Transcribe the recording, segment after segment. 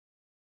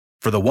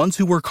For the ones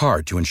who work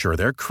hard to ensure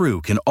their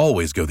crew can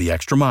always go the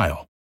extra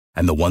mile,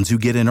 and the ones who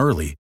get in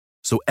early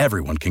so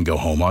everyone can go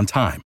home on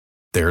time,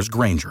 there's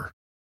Grainger,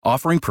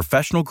 offering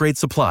professional-grade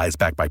supplies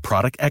backed by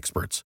product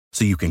experts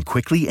so you can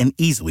quickly and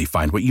easily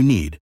find what you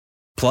need.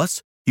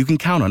 Plus, you can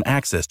count on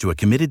access to a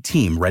committed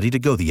team ready to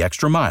go the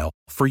extra mile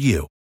for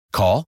you.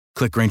 Call,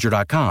 click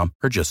Grainger.com,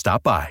 or just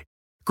stop by.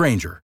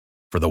 Grainger,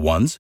 for the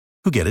ones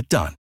who get it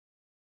done.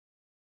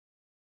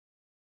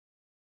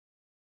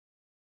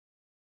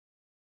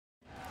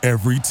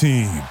 Every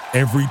team,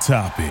 every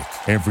topic,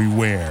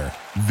 everywhere.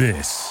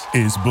 This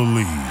is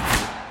Believe.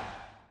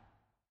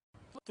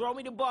 Throw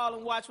me the ball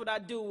and watch what I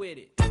do with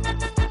it. We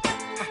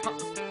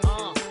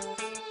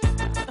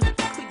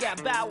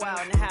got Bow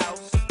Wow in the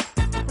house.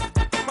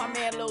 My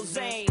man Lil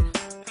Zane,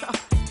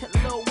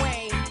 Lil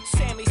Wayne,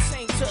 Sammy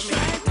sing to me.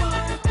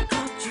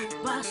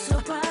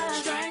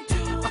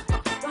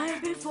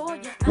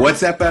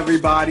 What's up,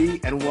 everybody,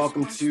 and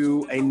welcome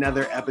to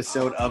another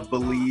episode of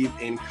Believe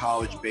in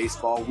College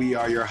Baseball. We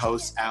are your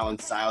hosts, Alan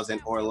Stiles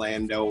and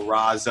Orlando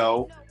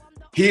Razzo,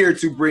 here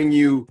to bring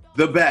you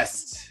the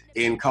best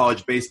in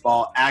college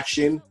baseball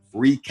action,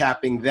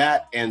 recapping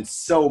that and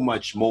so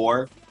much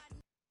more.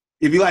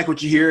 If you like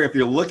what you hear, if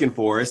you're looking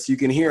for us, you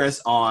can hear us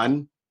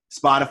on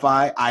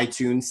Spotify,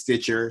 iTunes,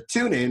 Stitcher,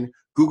 TuneIn,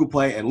 Google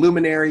Play, and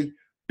Luminary.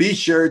 Be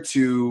sure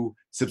to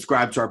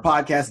subscribe to our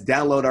podcast,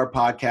 download our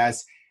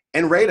podcast,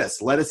 and rate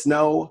us. Let us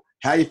know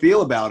how you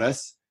feel about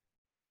us.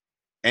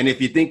 And if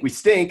you think we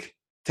stink,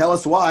 tell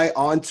us why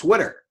on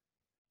Twitter.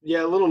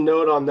 Yeah, a little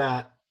note on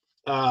that.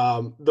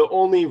 The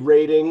only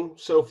rating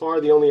so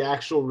far, the only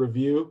actual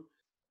review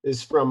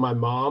is from my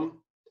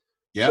mom.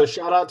 Yeah. So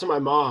shout out to my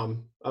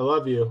mom. I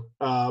love you.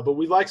 But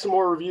we'd like some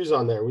more reviews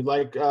on there. We'd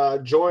like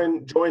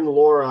join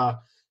Laura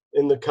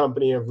in the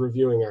company of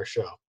reviewing our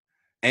show.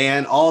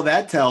 And all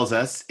that tells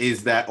us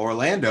is that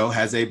Orlando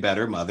has a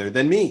better mother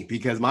than me,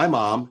 because my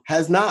mom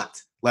has not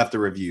left a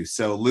review.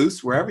 So,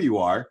 Luce, wherever you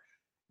are,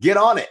 get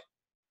on it.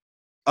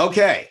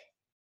 Okay.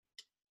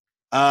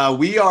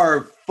 We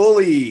are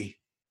fully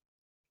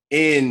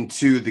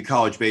into the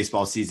college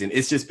baseball season.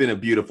 It's just been a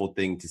beautiful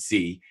thing to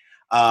see.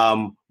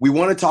 We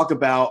want to talk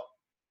about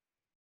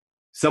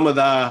some of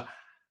the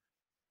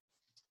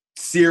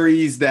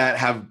series that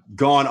have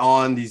gone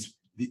on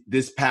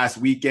this past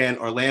weekend.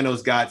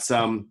 Orlando's got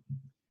some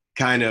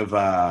kind of,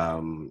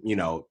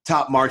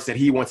 top marks that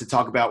he wants to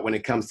talk about when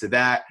it comes to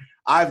that.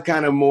 I've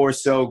kind of more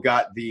so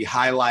got the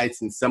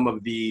highlights and some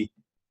of the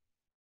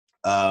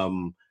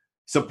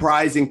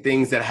surprising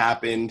things that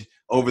happened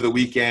over the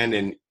weekend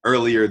and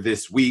earlier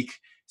this week.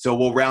 So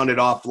we'll round it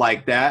off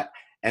like that,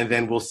 and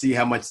then we'll see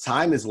how much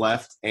time is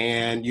left.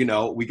 And,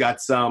 we got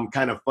some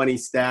kind of funny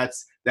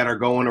stats that are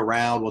going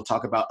around. We'll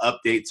talk about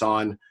updates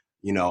on,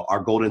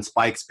 our Golden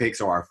Spikes picks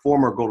or our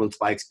former Golden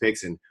Spikes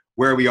picks and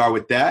where we are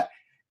with that.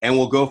 And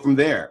we'll go from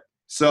there.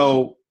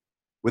 So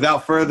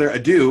without further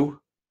ado,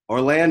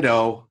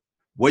 Orlando,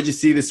 what'd you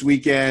see this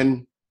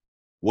weekend?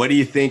 What are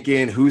you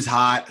thinking? Who's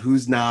hot?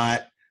 Who's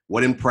not?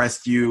 What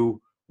impressed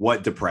you?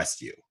 What depressed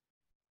you?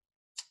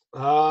 It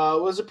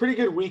was a pretty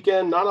good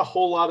weekend. Not a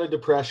whole lot of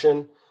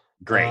depression.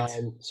 Great.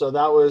 So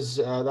that was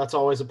that's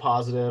always a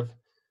positive.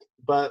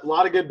 But a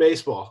lot of good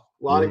baseball.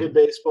 A lot of good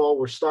baseball.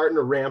 We're starting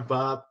to ramp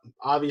up.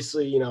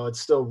 Obviously, it's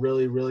still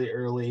really, really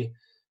early.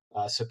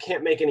 So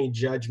can't make any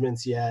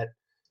judgments yet.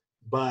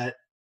 But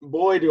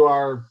boy, do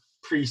our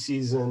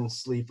preseason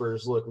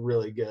sleepers look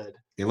really good.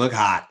 They look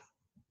hot.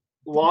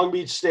 Long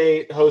Beach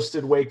State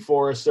hosted Wake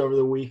Forest over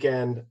the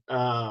weekend,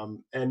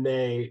 and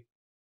they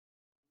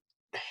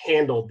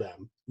handled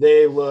them.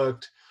 They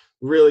looked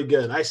really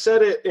good. I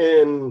said it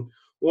in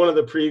one of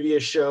the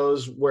previous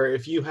shows where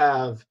if you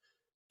have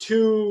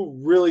two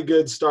really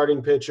good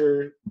starting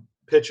pitchers,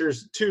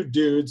 two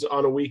dudes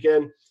on a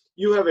weekend,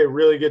 you have a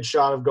really good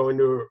shot of going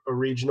to a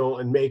regional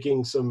and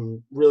making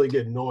some really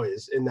good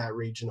noise in that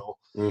regional.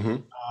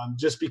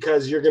 Just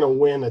because you're going to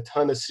win a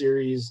ton of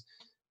series.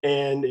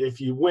 And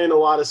if you win a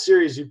lot of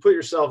series, you put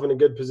yourself in a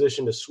good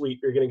position to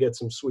sweep. You're going to get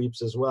some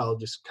sweeps as well,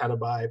 just kind of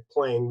by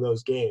playing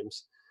those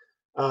games.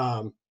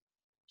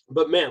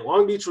 But, man,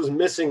 Long Beach was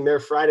missing their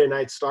Friday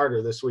night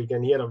starter this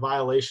weekend. He had a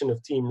violation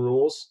of team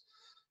rules.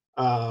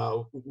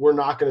 We're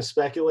not going to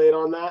speculate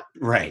on that.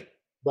 Right.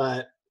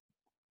 But –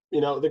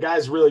 the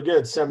guy's really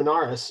good,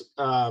 Seminaris.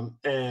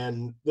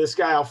 And this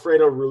guy,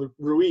 Alfredo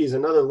Ruiz,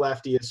 another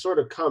lefty, has sort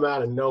of come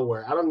out of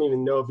nowhere. I don't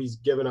even know if he's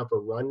given up a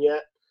run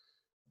yet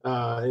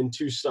in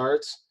 2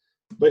 starts.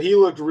 But he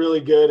looked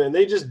really good. And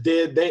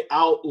they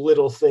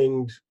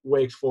out-little-thinged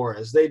Wake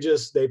Forest. They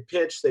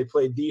pitched, they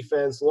played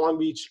defense. Long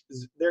Beach,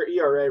 their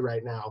ERA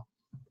right now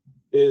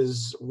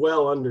is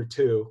well under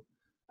 2.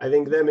 I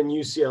think them and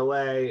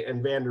UCLA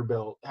and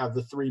Vanderbilt have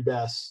the 3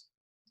 best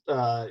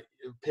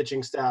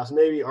pitching staffs.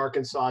 Maybe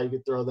Arkansas, you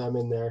could throw them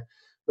in there,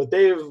 but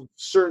they've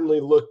certainly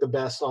looked the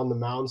best on the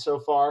mound so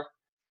far.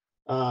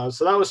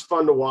 So that was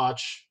fun to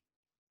watch.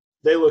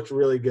 They looked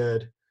really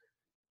good.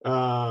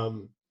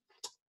 Thoughts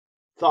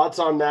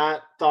on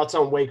that? Thoughts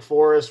on Wake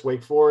Forest?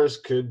 Wake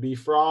Forest could be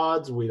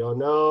frauds. We don't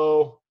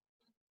know.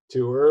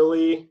 Too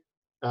early.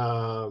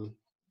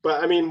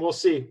 But I mean, we'll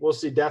see. We'll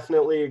see.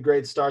 Definitely a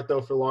great start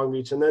though for Long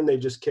Beach, and then they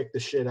just kicked the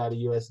shit out of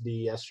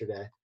USD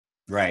yesterday.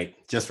 Right,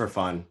 just for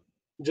fun.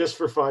 Just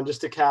for fun,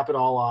 just to cap it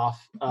all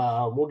off.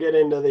 We'll get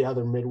into the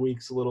other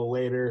midweeks a little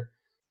later.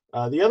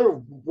 The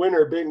other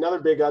winner, another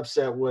big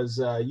upset was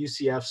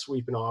UCF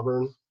sweeping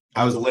Auburn.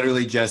 I was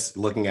literally just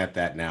looking at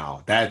that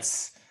now.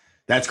 That's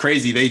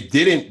crazy. They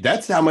didn't.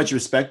 That's how much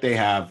respect they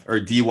have, or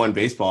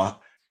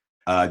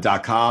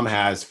D1Baseball.com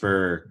has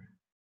for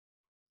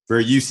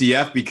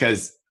UCF,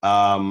 because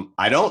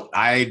I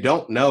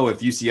don't know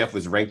if UCF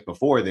was ranked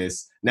before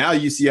this. Now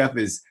UCF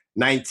is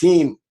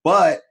 19,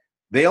 but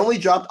they only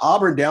dropped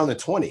Auburn down to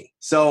 20.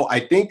 So I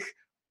think,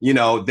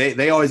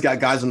 they always got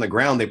guys on the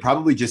ground. They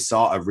probably just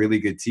saw a really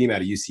good team out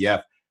of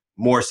UCF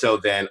more so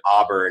than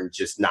Auburn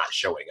just not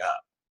showing up.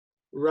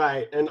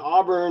 Right. And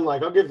Auburn,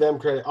 I'll give them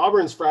credit.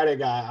 Auburn's Friday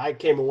guy, I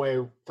came away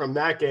from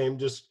that game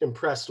just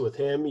impressed with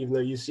him, even though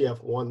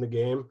UCF won the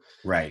game.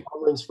 Right.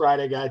 Auburn's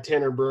Friday guy,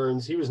 Tanner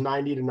Burns, he was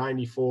 90 to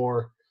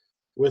 94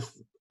 with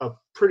a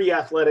pretty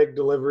athletic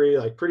delivery,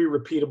 pretty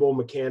repeatable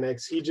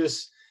mechanics.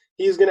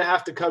 He's going to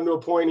have to come to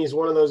a point. He's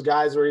one of those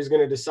guys where he's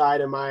going to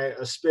decide, am I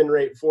a spin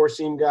rate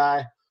four-seam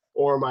guy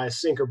or am I a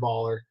sinker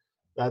baller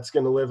that's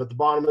going to live at the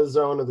bottom of the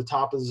zone or the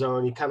top of the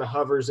zone? He kind of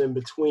hovers in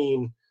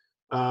between,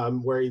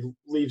 where he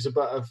leaves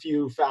a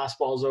few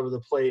fastballs over the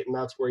plate, and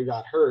that's where he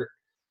got hurt.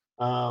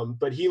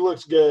 But he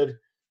looks good.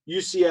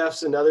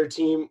 UCF's another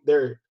team.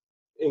 They're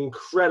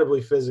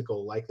incredibly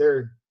physical.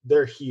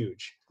 They're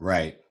huge.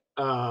 Right.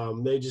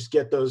 They just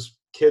get those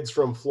kids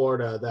from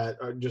Florida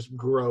that just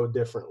grow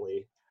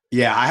differently.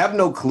 Yeah, I have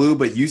no clue,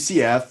 but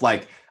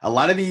UCF, a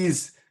lot of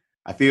these,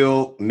 I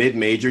feel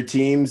mid-major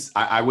teams,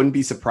 I wouldn't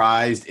be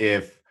surprised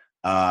if,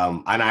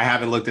 and I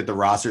haven't looked at the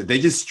roster, they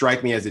just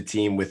strike me as a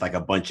team with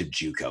a bunch of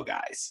JUCO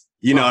guys.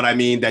 You know what I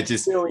mean? That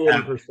just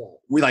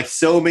we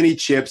so many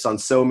chips on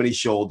so many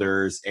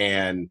shoulders,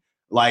 and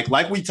like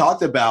we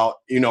talked about,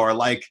 or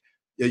like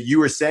you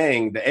were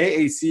saying, the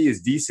AAC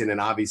is decent,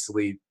 and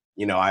obviously,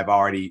 I've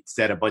already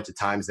said a bunch of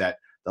times that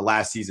the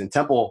last season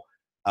Temple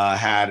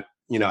had,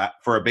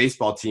 for a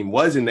baseball team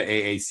was in the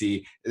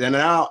AAC.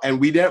 And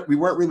we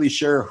weren't really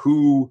sure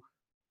who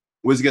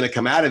was going to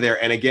come out of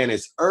there. And again,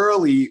 it's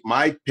early.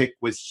 My pick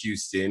was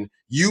Houston.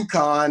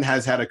 UConn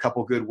has had a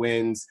couple good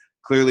wins.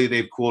 Clearly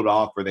they've cooled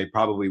off, or they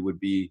probably would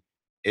be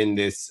in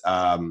this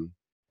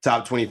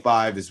top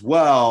 25 as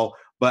well.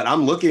 But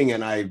I'm looking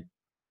and I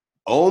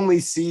only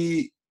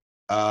see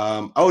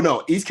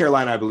East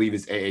Carolina, I believe,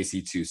 is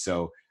AAC too.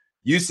 So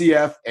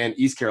UCF and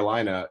East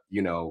Carolina,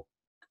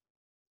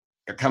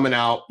 are coming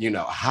out,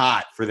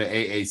 hot for the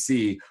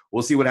AAC.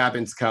 We'll see what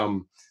happens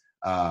come,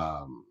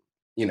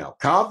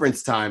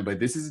 conference time, but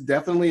this is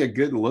definitely a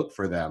good look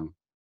for them.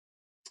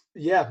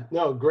 Yeah,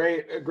 no,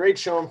 great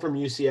showing from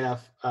UCF.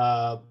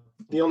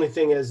 The only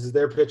thing is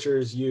their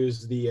pitchers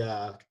use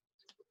the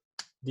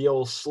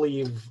old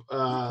sleeve.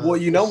 Well,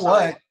 you know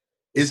what?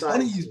 It's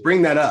funny you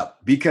bring that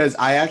up, because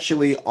I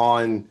actually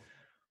on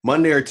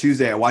Monday or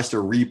Tuesday, I watched a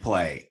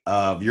replay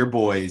of your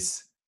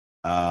boys,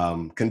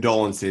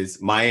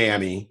 condolences,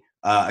 Miami,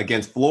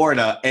 against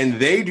Florida, and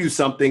they do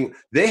something.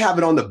 They have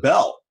it on the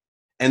belt,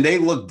 and they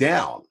look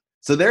down,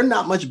 so they're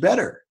not much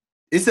better.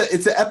 It's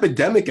an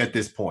epidemic at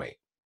this point.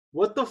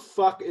 What the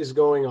fuck is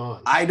going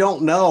on? I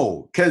don't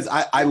know, because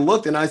I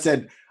looked and I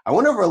said, I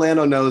wonder if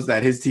Orlando knows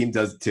that his team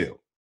does it too,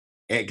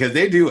 because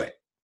they do it.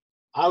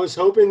 I was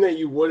hoping that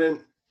you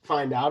wouldn't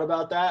find out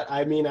about that.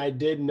 I mean, I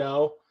did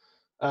know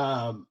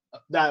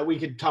that we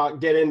could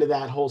get into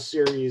that whole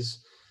series,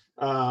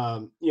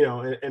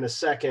 in a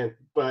second,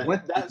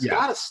 but that's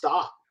got to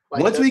stop.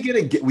 Once we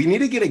need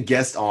to get a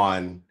guest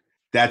on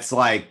that's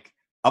a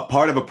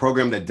part of a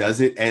program that does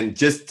it, and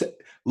just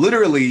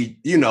literally,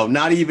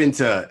 not even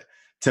to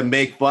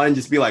make fun,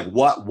 just be like,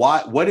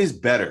 what is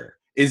better?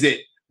 Is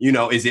it,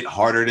 is it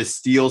harder to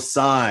steal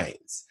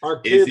signs? Our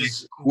kids,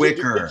 is it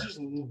quicker? Do just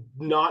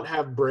not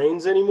have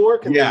brains anymore?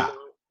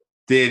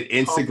 Did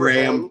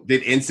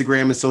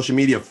Instagram and social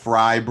media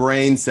fry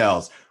brain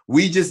cells?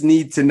 We just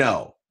need to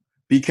know,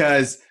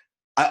 because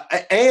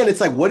and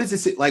it's what is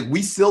this?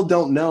 We still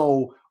don't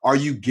know. Are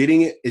you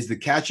getting it? Is the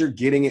catcher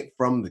getting it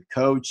from the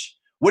coach?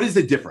 What is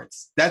the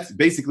difference? That's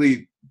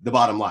basically the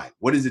bottom line.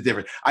 What is the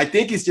difference? I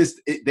think it's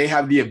just they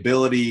have the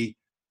ability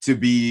to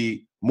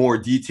be more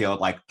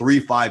detailed.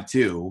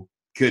 3-5-2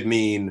 could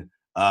mean,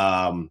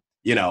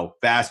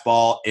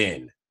 fastball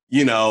in,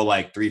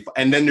 3,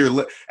 and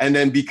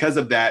then because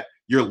of that,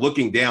 you're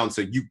looking down,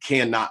 so you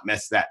cannot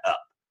mess that up.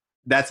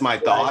 That's my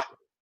thought.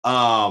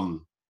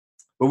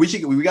 But we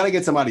got to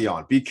get somebody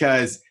on,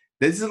 because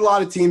this is a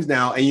lot of teams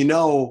now,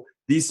 and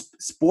these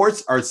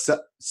sports are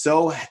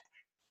so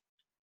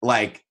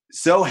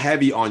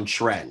heavy on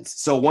trends.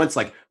 So once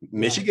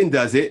Michigan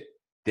does it,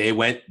 they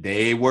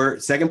were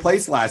second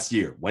place last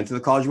year, went to the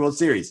College World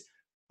Series,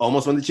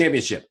 almost won the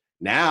championship.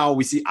 Now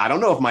we see, I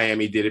don't know if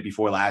Miami did it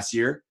before last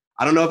year.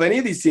 I don't know if any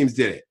of these teams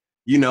did it.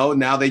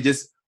 Now they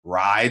just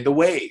ride the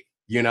wave,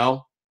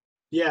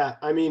 Yeah,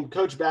 I mean,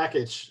 Coach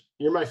Bakich,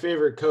 you're my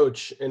favorite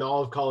coach in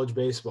all of college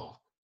baseball.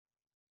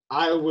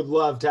 I would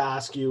love to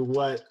ask you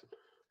what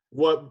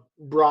what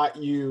brought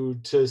you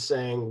to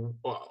saying,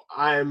 well,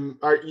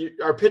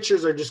 our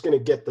pitchers are just going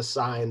to get the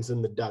signs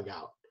in the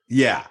dugout?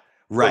 Yeah,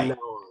 right. From now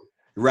on.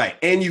 Right.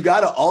 And you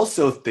got to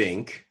also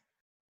think,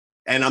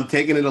 and I'm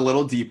taking it a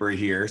little deeper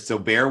here, so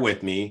bear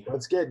with me.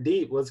 Let's get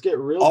deep. Let's get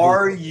real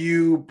Are deep.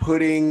 you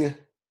putting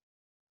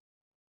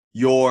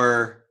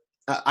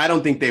I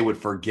don't think they would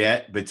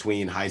forget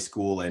between high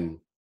school and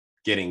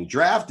getting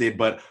drafted,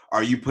 but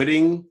are you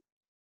putting,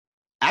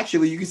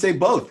 actually, you can say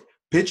both,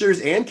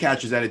 pitchers and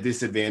catchers at a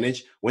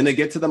disadvantage when they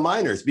get to the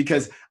minors?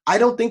 Because I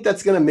don't think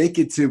that's going to make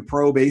it to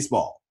pro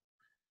baseball,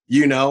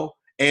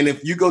 And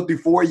if you go through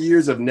 4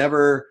 years of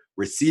never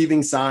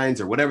receiving signs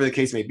or whatever the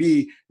case may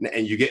be,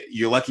 and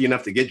you're lucky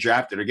enough to get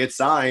drafted or get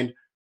signed,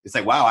 it's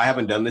like, wow, I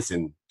haven't done this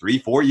in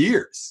 3-4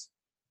 years.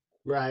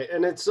 Right.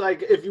 And it's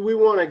like, if we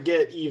want to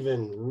get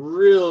even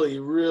really,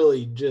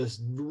 really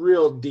just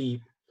real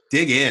deep,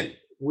 dig in.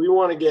 We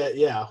want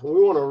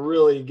to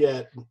really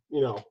get,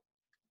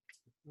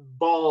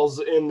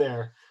 balls in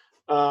there.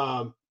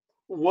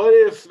 What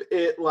if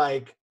it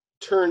like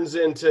turns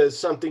into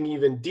something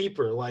even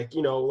deeper? Like,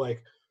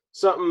 like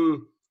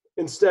something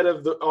instead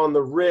of on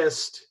the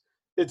wrist,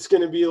 it's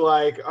going to be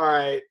like, all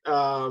right,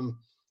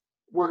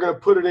 we're going to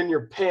put it in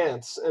your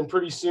pants. And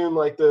pretty soon,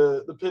 like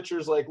the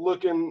pitcher's like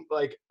looking,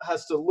 like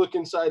has to look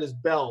inside his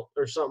belt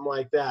or something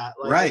like that.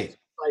 Like, right.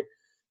 Like,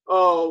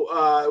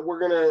 we're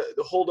going to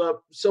hold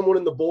up someone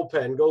in the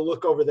bullpen, go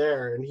look over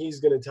there. And he's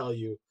going to tell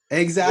you.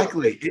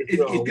 Exactly. It's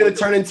going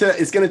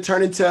to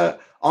turn into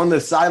on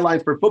the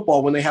sidelines for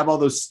football when they have all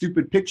those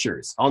stupid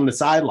pictures on the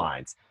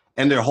sidelines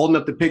and they're holding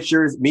up the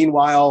pictures.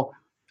 Meanwhile,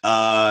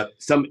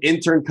 some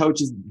intern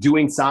coach is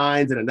doing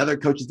signs and another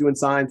coach is doing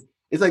signs.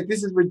 It's like,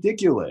 this is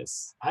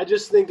ridiculous. I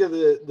just think of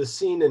the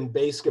scene in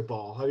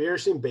BASEketball. Have you ever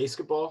seen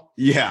BASEketball?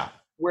 Yeah.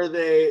 Where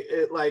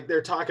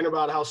they're talking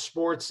about how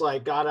sports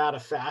like got out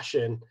of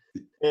fashion,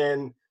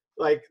 and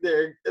like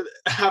they're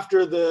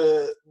after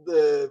the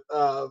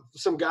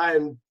some guy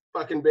in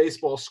fucking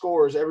baseball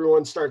scores,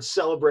 everyone starts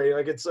celebrating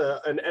like it's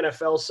an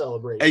NFL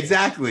celebration.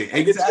 Exactly.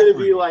 It's going to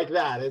be like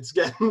that. It's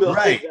getting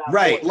right.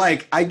 Point.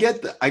 Like I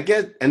get,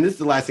 and this is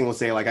the last thing we'll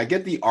say. Like I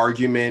get the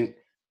argument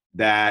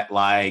that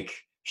like,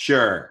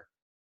 sure,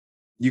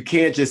 you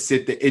can't just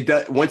sit there. It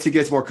does once it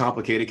gets more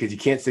complicated because you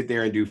can't sit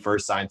there and do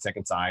first sign,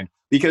 second sign,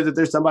 because if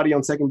there's somebody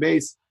on second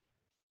base,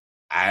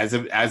 as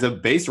a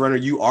base runner,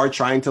 you are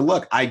trying to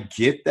look. I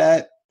get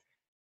that,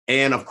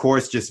 and of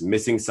course, just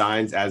missing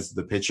signs as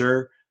the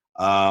pitcher.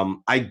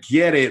 I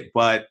get it,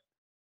 but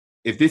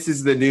if this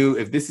is the new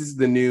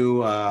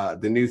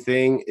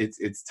thing,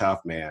 it's tough,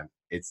 man.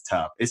 It's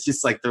tough. It's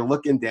just like they're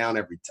looking down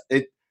every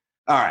time.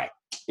 All right,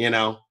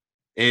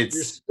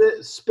 it's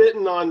you're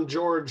spitting on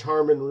George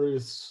Harmon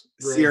Ruth's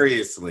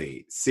grave.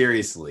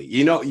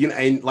 seriously.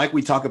 And like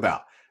we talk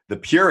about, the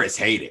purists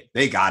hate it.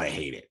 They gotta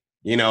hate it.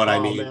 You know what I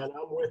mean? Man,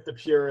 I'm with the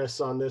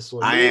purists on this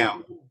one. I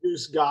am.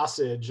 Goose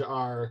Gossage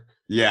are.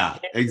 Yeah,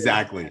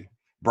 exactly.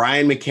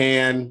 Brian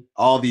McCann,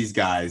 all these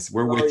guys,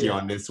 we're with you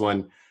on this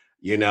one.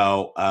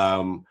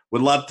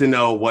 Would love to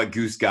know what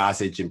Goose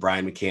Gossage and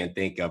Brian McCann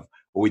think of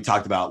what we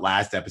talked about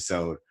last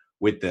episode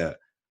with the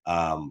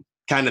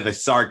kind of the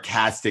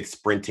sarcastic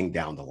sprinting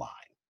down the line.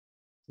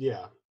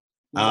 Yeah.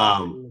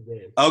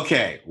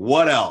 Okay,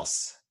 what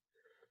else?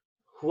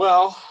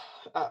 Well,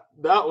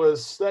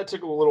 that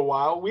took a little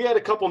while. We had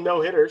a couple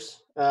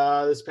no-hitters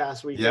this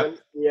past weekend. Yep.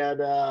 We had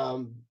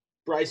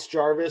Bryce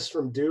Jarvis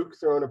from Duke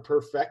throwing a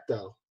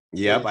perfecto.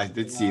 Yep, I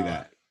did see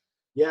that.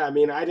 Yeah, I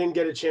mean, I didn't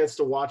get a chance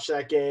to watch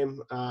that game,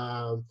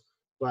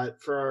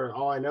 but for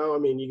all I know, I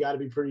mean, you got to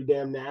be pretty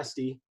damn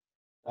nasty.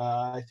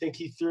 I think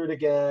he threw it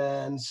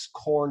against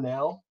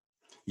Cornell.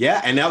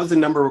 Yeah, and that was the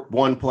number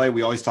one play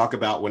we always talk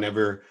about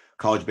whenever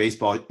college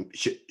baseball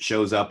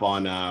shows up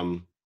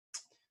on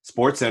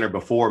Sports Center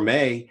before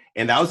May,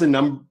 and that was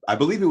I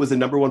believe it was the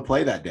number one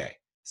play that day.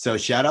 So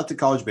shout out to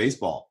college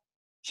baseball.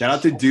 Shout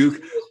out to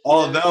Duke.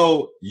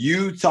 Although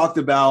you talked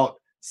about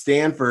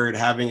Stanford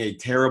having a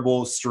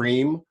terrible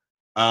stream,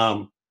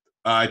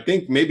 I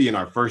think maybe in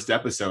our first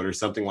episode or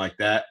something like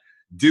that,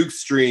 Duke's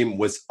stream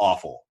was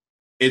awful.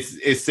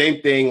 It's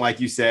same thing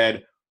like you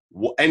said,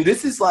 and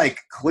this is like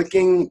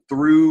clicking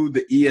through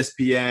the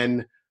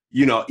ESPN.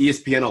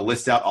 ESPN will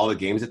list out all the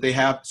games that they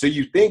have. So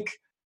you think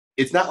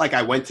it's not like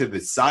I went to the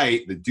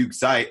site, the Duke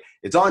site.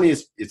 It's on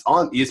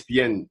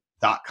ESPN.com.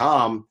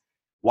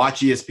 Watch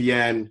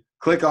ESPN.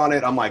 Click on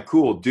it. I'm like,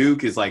 cool.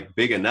 Duke is like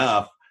big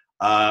enough.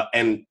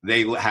 And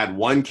they had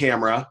one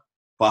camera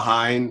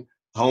behind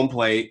home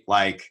plate,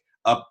 like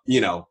up,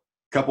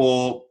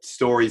 couple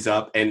stories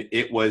up, and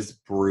it was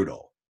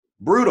brutal.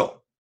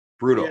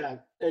 Yeah,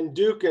 and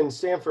Duke and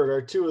Stanford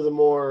are two of the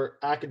more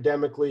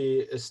academically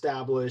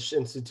established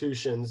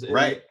institutions in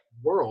the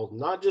world,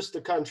 not just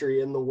the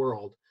country, in the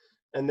world.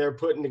 And they're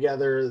putting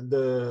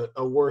together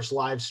a worse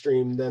live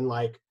stream than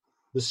like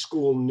the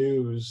school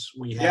news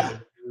we have. Yeah,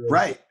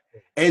 right.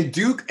 And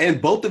Duke and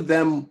both of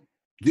them,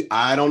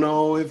 I don't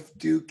know if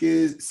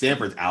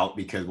Stanford's out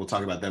because we'll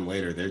talk about them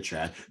later. They're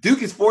trash.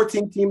 Duke is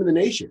 14th team in the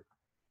nation.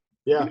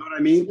 Yeah. You know what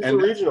I mean? It's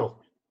regional.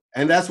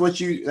 And that's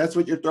what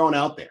you're throwing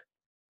out there.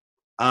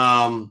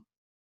 All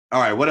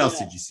right, what else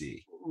did you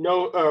see?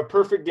 No,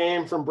 perfect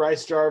game from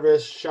Bryce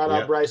Jarvis. Shout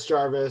out Bryce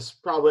Jarvis.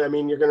 Probably, I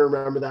mean, you're going to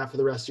remember that for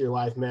the rest of your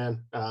life,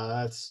 man.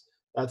 That's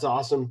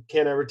awesome.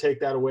 Can't ever take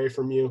that away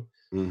from you.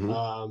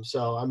 Mm-hmm.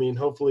 So, I mean,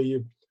 hopefully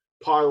you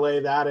parlay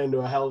that into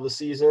a hell of a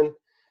season.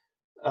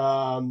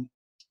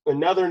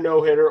 Another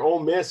no-hitter. Ole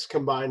Miss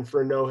combined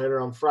for a no-hitter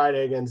on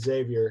Friday against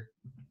Xavier.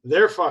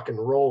 They're fucking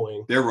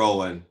rolling. They're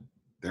rolling.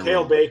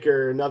 Cale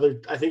Baker,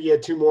 I think he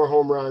had 2 more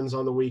home runs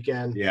on the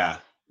weekend. Yeah.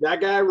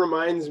 That guy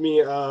reminds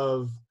me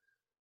of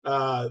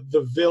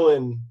the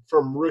villain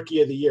from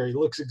Rookie of the Year. He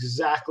looks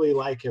exactly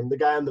like him, the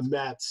guy on the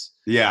Mets.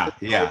 Yeah.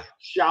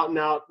 Shouting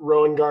out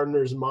Rowan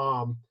Gardner's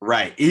mom.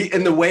 Right.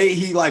 And the way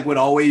he would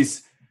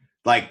always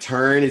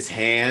turn his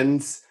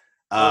hands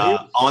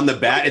on the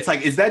bat. It's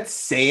like, is that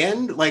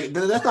sand? Like,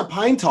 that's not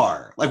pine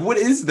tar. Like, what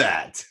is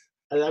that?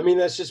 I mean,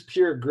 that's just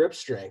pure grip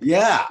strength.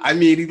 Yeah. I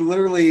mean, he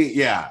literally,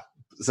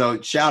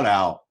 So shout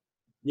out.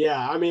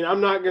 Yeah. I mean,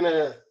 I'm not going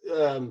to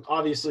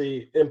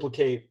obviously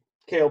implicate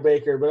Cale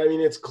Baker, but I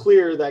mean, it's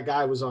clear that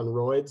guy was on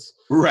roids.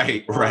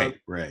 Right.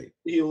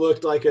 He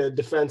looked like a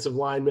defensive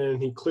lineman,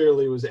 and he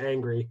clearly was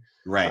angry.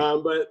 Right.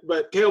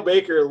 But Cale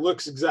Baker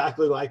looks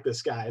exactly like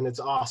this guy, and it's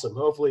awesome.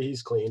 Hopefully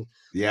he's clean.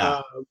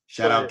 Yeah.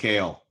 Shout out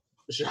Cale.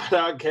 Shout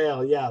out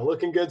Cale. Yeah,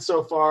 looking good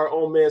so far.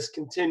 Ole Miss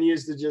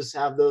continues to just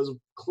have those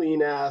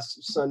clean-ass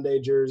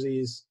Sunday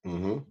jerseys.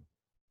 Mm-hmm.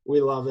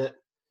 We love it.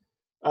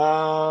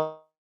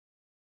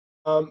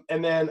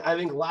 And then I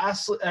think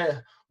lastly,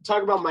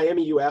 talk about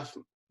Miami UF.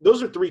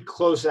 Those are 3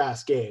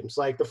 close-ass games.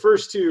 Like the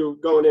first 2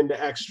 going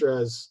into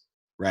extras.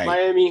 Right.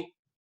 Miami,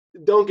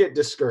 don't get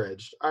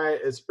discouraged. All right,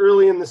 it's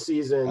early in the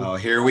season. Oh,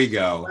 here we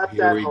go.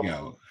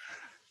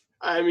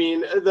 I mean,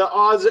 the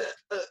odds,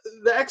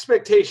 the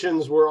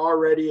expectations were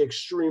already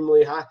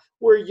extremely high.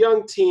 We're a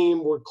young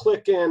team. We're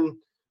clicking.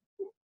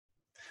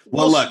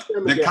 Well, look,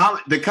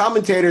 the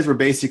commentators were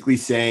basically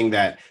saying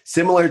that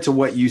similar to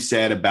what you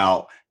said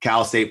about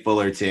Cal State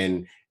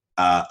Fullerton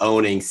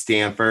owning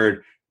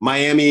Stanford,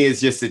 Miami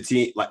is just a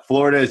team, like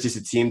Florida is just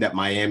a team that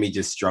Miami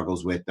just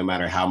struggles with no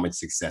matter how much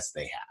success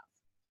they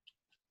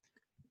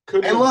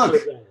have. And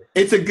look,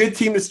 it's a good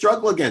team to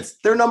struggle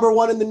against. They're number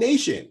 1 in the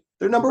nation.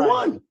 They're number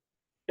 1.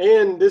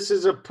 And this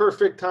is a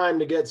perfect time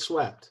to get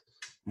swept.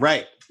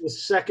 Right. The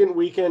second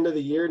weekend of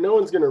the year. No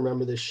one's going to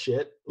remember this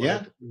shit.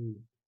 A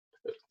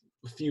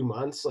few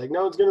months. Like,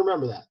 no one's going to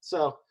remember that.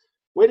 So,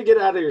 way to get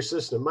out of your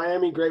system.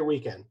 Miami, great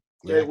weekend.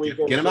 Great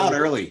weekend. Get them out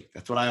early.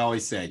 That's what I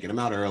always say. Get them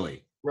out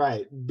early.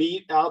 Right.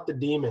 Beat out the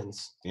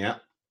demons. Yeah.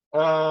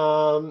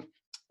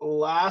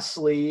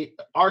 Lastly,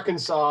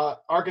 Arkansas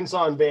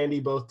and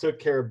Vandy both took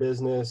care of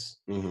business.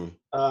 Mm-hmm.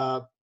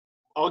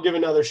 I'll give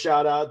another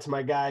shout out to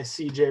my guy,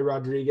 CJ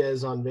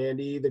Rodriguez on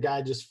Vandy. The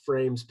guy just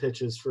frames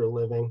pitches for a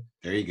living.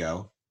 There you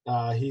go.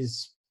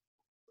 He's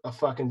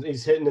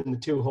he's hitting in the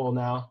 2-hole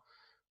now.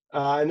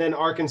 And then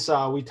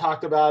Arkansas, we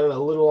talked about it a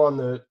little on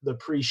the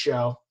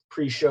pre-show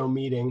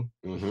meeting,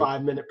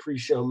 5-minute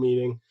pre-show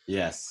meeting.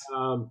 Yes.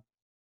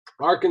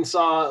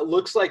 Arkansas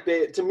looks like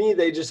they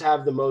just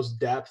have the most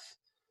depth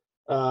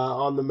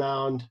on the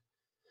mound.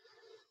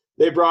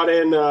 They brought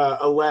in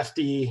a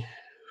lefty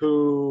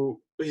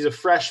he's a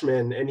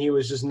freshman, and he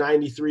was just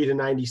 93 to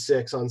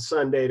 96 on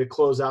Sunday to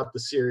close out the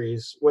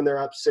series when they're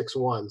up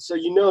 6-1. So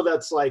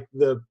that's like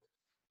the,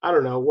 I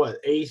don't know,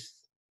 8th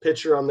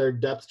pitcher on their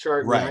depth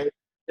chart, right? 9th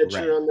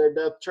pitcher on their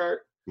depth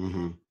chart.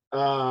 Mm-hmm.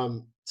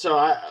 So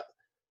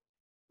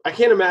I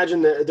can't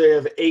imagine that they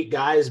have 8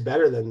 guys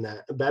better than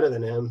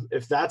him.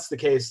 If that's the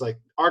case, like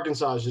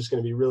Arkansas is just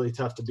going to be really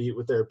tough to beat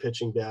with their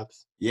pitching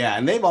depth. Yeah,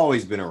 and they've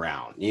always been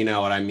around. You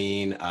know what I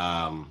mean?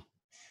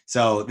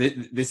 So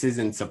this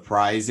isn't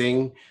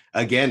surprising.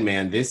 Again,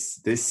 man,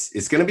 this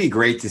is going to be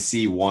great to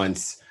see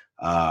once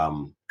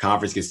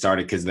conference gets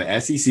started, because the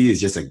SEC is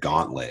just a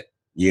gauntlet.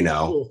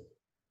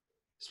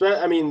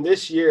 I mean,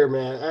 this year,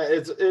 man,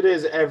 it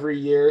is every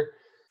year.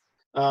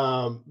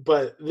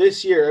 But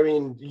this year, I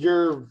mean,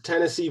 your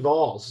Tennessee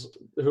Vols,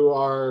 who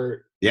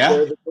are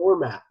they're the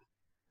doormat.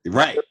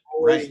 Right.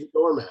 Right. The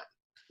doormat.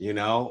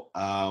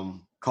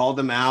 Called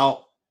them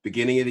out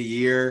beginning of the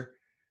year.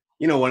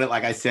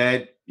 Like I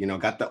said,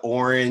 got the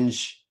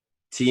orange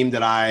team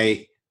that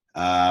I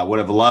would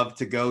have loved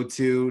to go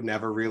to.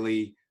 Never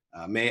really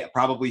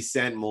probably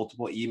sent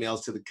multiple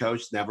emails to the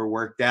coach. Never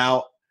worked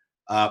out.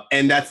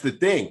 And that's the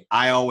thing.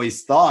 I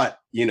always thought,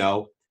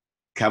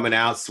 coming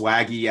out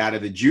swaggy out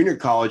of the junior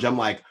college, I'm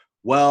like,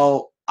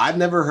 well, I've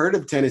never heard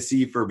of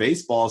Tennessee for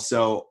baseball,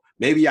 so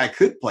maybe I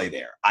could play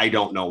there. I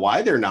don't know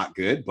why they're not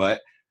good,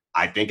 but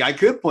I think I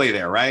could play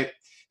there, right?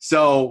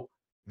 So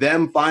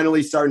them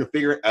finally starting to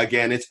figure it.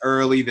 Again, it's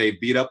early. They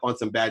beat up on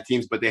some bad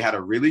teams, but they had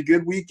a really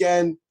good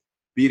weekend,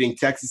 beating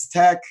Texas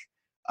Tech,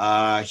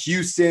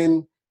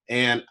 Houston,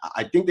 and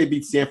I think they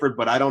beat Stanford,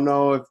 but I don't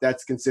know if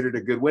that's considered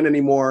a good win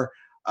anymore.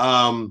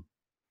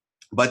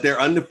 But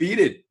they're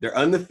undefeated. They're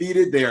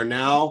undefeated. They are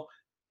now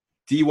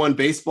D1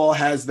 baseball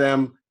has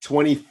them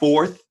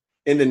 24th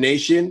in the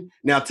nation.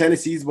 Now,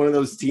 Tennessee is one of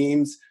those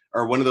teams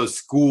or one of those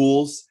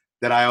schools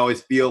that I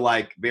always feel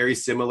like very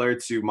similar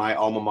to my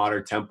alma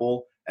mater,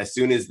 Temple. As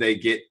soon as they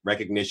get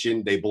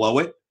recognition, they blow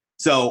it.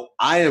 So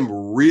I am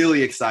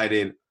really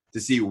excited to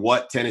see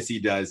what Tennessee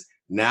does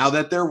now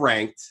that they're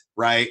ranked,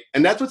 right?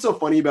 And that's what's so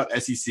funny about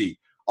SEC.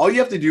 All you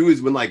have to do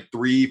is win like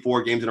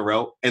 3-4 games in a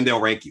row and they'll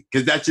rank you,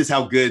 because that's just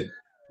how good,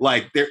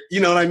 like, they're, you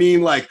know what I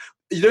mean? Like,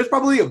 there's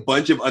probably a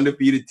bunch of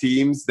undefeated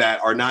teams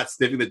that are not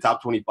sniffing the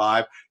top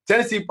 25.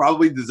 Tennessee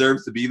probably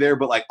deserves to be there,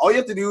 but like all you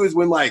have to do is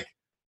win like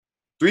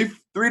three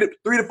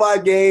to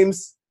 5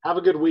 games. Have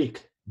a good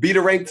week. Beat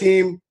a ranked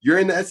team. You're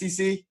in the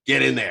SEC.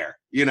 Get in there.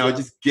 You know,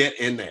 just get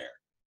in there.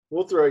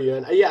 We'll throw you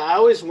in. Yeah, I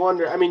always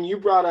wonder. I mean, you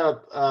brought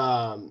up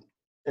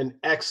an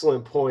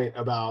excellent point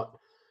about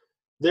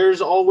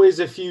there's always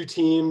a few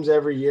teams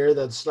every year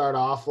that start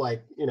off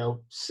like,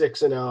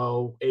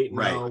 6-0,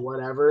 8-0,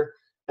 whatever.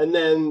 And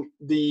then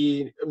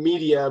the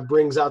media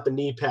brings out the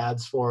knee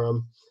pads for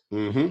them.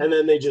 Mm-hmm. And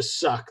then they just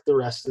suck the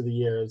rest of the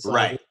year. It's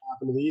like, what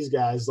happened to these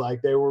guys?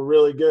 Like, they were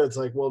really good. It's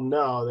like, well,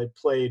 no, they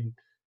played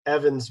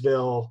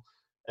Evansville,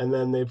 and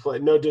then they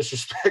played, no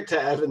disrespect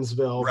to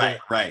Evansville.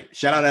 Right.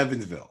 Shout out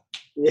Evansville.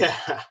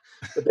 Yeah,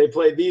 but they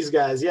played these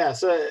guys. Yeah,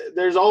 so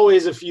there's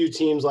always a few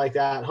teams like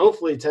that.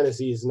 Hopefully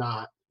Tennessee is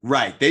not.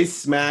 Right. They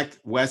smacked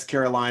West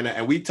Carolina,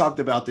 and we talked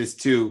about this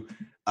too,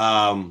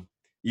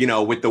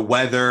 with the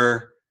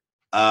weather.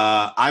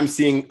 I'm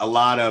seeing a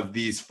lot of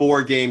these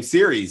 4-game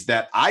series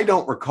that I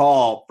don't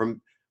recall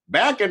from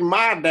back in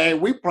my day.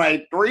 We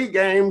played 3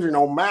 games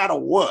no matter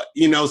what,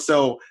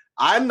 so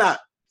I'm not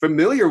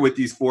familiar with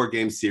these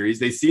 4-game series.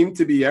 They seem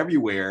to be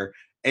everywhere,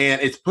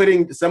 and it's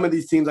putting some of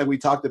these teams, like we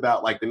talked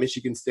about, like the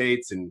Michigan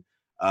States and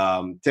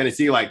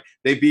Tennessee, like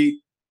they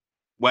beat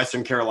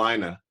Western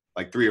Carolina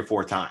like 3 or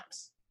 4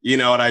 times. You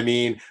know what I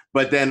mean?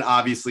 But then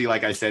obviously,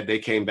 like I said, they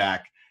came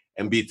back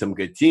and beat some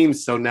good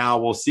teams. So now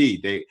we'll see.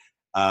 They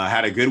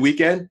had a good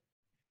weekend.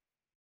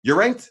 You're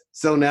ranked.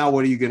 So now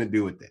what are you going to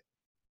do with it?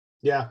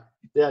 Yeah,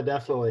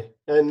 definitely.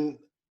 And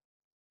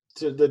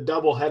to the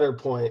doubleheader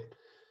point,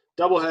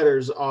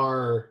 doubleheaders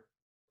are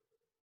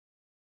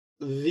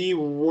the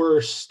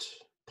worst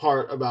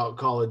part about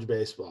college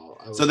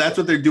baseball. So that's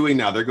what they're doing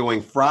now. They're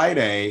going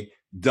Friday,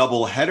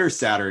 doubleheader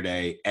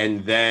Saturday,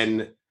 and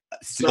then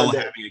still Sunday.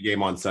 having a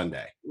game on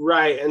Sunday.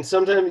 Right. And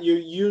sometimes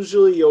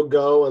you'll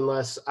go,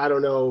 unless I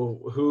don't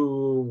know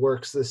who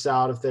works this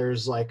out, if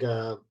there's like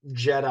a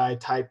Jedi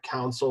type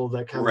council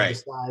that kind of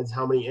decides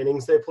how many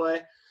innings they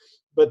play.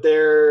 But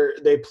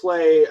they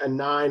play a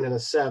 9 and a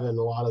 7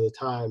 a lot of the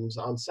times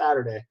on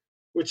Saturday,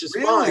 which is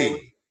fine.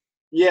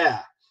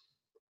 Yeah.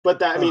 But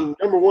that, I mean,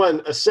 number one,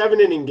 a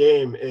 7-inning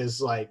game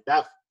is like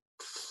that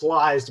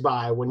flies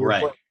by when you're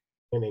playing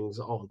innings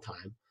all the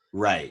time.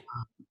 Right.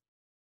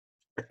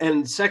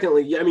 And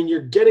secondly, I mean,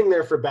 you're getting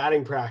there for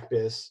batting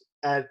practice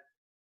at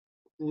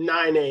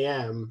 9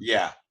 a.m.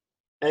 Yeah.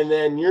 And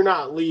then you're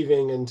not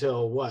leaving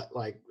until what?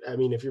 Like, I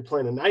mean, if you're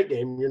playing a night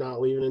game, you're not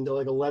leaving until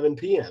like 11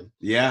 p.m.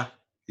 Yeah.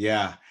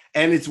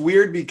 And it's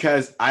weird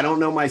because I don't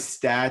know my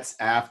stats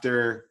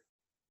after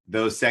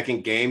those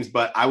second games,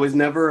 but I was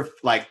never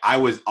like, I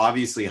was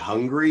obviously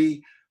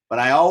hungry, but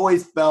I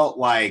always felt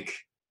like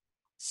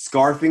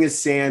scarfing a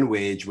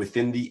sandwich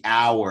within the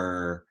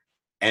hour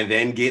and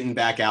then getting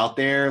back out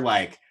there,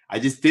 like I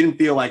just didn't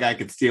feel like I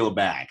could steal a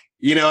bag.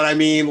 You know what I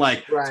mean?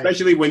 Like,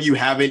 especially when you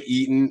haven't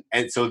eaten.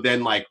 And so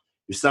then like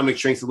your stomach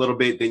shrinks a little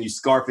bit, then you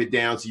scarf it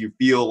down so you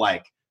feel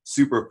like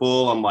super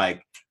full. I'm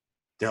like,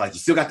 they're like, you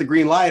still got the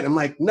green light? I'm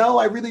like, no,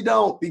 I really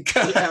don't,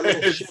 because I'm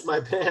gonna shit my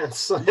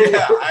pants.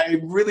 Yeah, I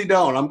really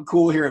don't. I'm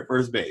cool here at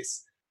first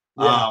base.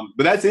 Yeah.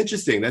 But that's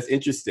interesting.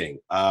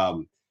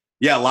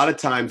 Yeah, a lot of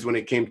times when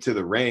it came to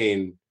the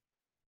rain,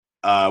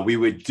 we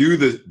would do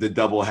the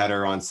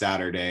doubleheader on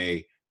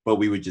Saturday, but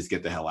we would just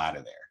get the hell out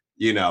of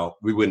there.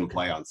 We wouldn't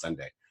play on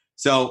Sunday.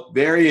 So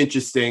very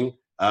interesting.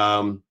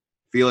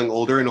 Feeling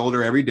older and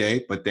older every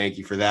day, but thank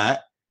you for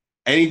that.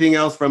 Anything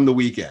else from the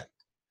weekend?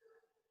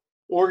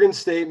 Oregon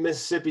State,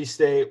 Mississippi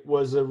State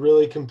was a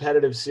really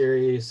competitive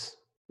series.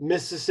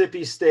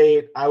 Mississippi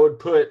State, I would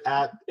put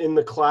in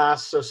the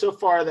class. So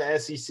far the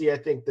SEC, I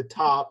think the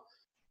top,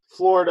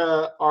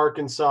 Florida,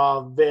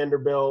 Arkansas,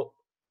 Vanderbilt,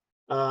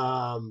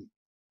 and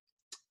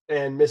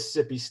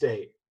Mississippi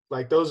State.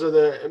 Like those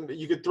are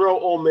you could throw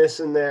Ole Miss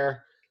in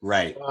there.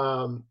 Right.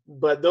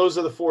 But those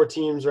are the 4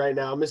 teams right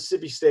now.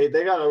 Mississippi State,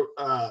 they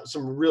got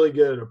some really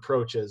good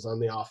approaches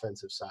on the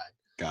offensive side.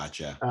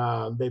 Gotcha.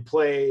 They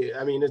play,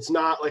 I mean, it's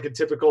not like a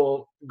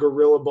typical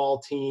guerrilla ball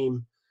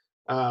team.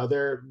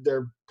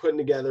 They're putting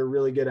together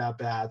really good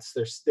at-bats.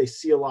 They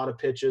see a lot of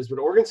pitches, but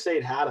Oregon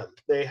State had them.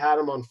 They had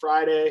them on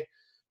Friday.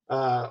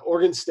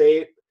 Oregon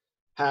State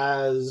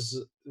has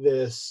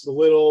this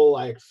little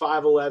like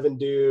 5'11"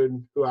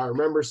 dude who I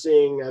remember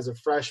seeing as a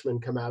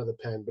freshman come out of the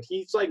pen, but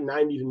he's like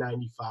 90 to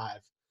 95.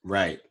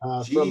 Right.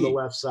 From the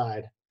left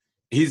side.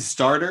 He's a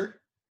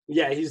starter?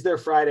 Yeah, he's their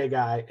Friday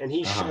guy, and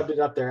he shoved it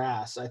up their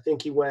ass. I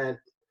think he went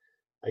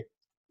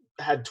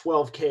had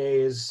 12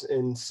 Ks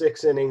in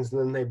 6 innings,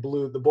 and then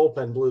the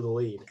bullpen blew the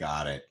lead.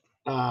 Got it.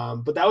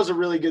 But that was a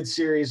really good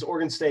series.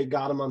 Oregon State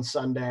got him on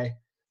Sunday.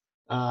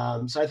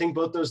 So I think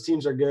both those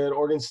teams are good.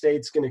 Oregon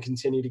State's going to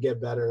continue to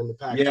get better in the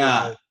Pac-12.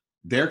 Yeah,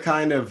 they're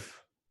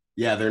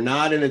they're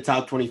not in the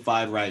top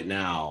 25 right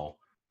now,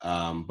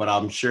 but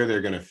I'm sure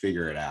they're going to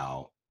figure it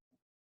out.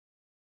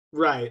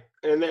 Right.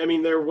 And I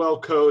mean, they're well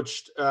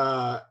coached.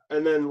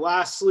 And then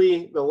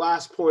lastly, the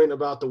last point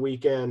about the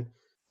weekend,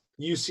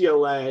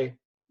 UCLA,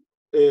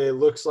 it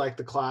looks like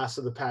the class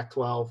of the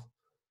Pac-12.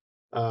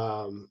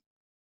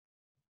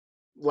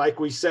 Like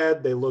we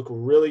said, they look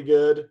really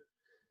good.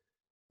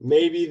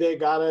 Maybe they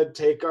got to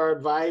take our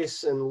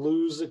advice and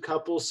lose a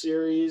couple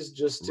series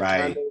just to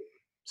kind of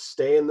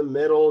stay in the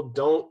middle.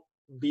 Don't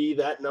be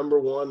that number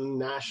one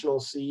national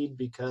seed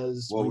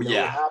because we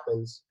know what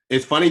happens.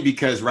 It's funny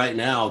because right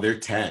now they're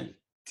 10.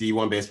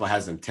 D1 baseball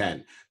has them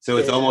 10. So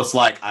it's almost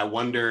like I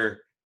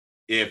wonder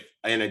if,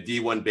 and a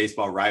D1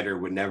 baseball writer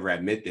would never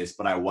admit this,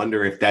 but I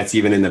wonder if that's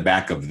even in the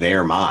back of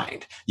their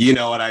mind. You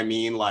know what I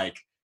mean? Like,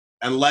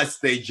 unless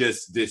they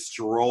just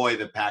destroy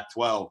the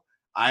Pac-12,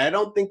 I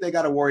don't think they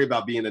got to worry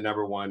about being the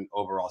number one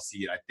overall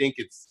seed. I think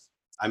it's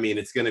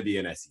going to be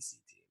an SEC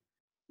team.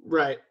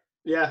 Right.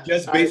 Yeah.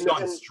 Just based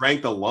on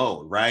strength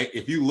alone, right?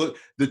 If you look,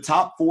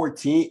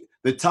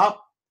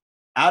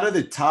 out of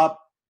the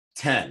top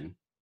 10,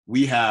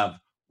 we have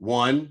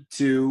 1,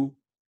 2,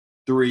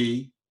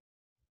 3,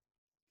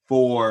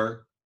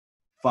 4,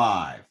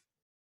 5.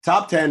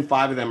 Top 10,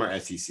 5 of them are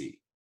SEC.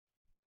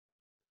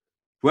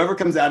 Whoever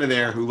comes out of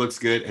there who looks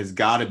good has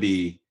got to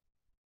be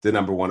the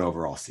number one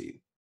overall seed.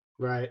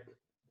 Right.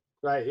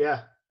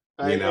 Yeah.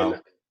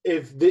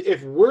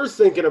 If we're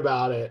thinking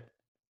about it,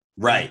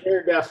 right,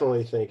 they're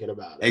definitely thinking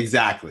about it.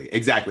 Exactly.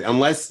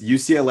 Unless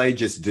UCLA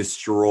just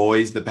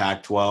destroys the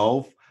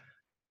Pac-12,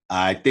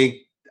 I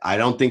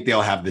don't think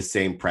they'll have the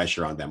same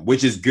pressure on them,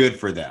 which is good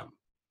for them.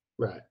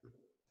 Right.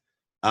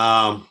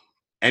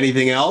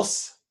 Anything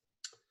else?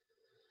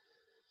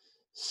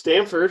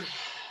 Stanford.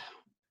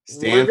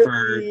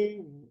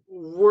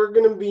 We're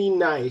gonna be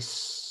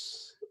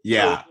nice.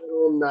 Yeah. A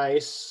little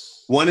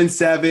nice.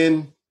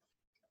 1-7.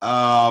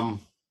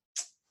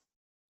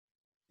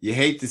 You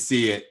hate to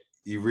see it.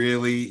 You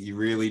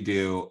really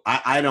do.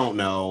 I don't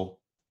know.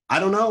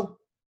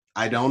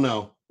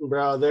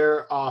 Bro,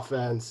 their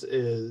offense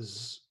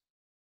is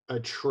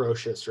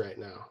atrocious right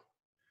now.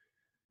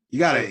 You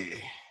gotta,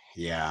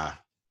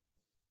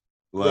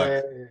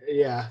 Look.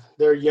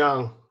 They're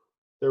young.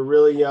 They're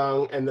really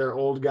young, and their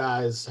old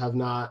guys have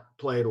not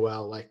played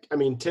well. Like, I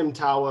mean, Tim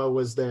Tawa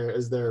was there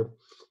as their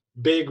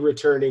big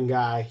returning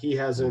guy. He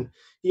has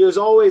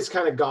always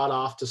kind of got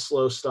off to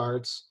slow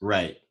starts.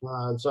 Right.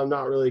 So I'm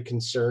not really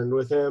concerned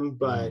with him,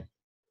 but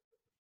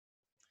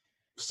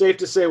safe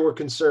to say we're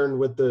concerned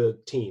with the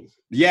team.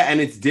 Yeah,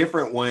 and it's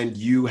different when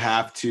you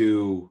have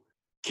to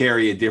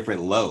carry a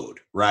different load,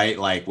 right?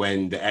 Like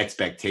when the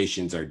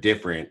expectations are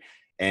different,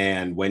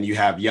 and when you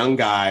have young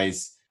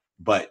guys,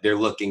 but they're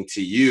looking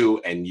to you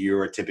and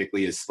you're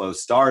typically a slow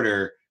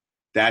starter,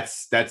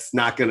 that's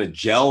not going to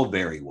gel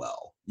very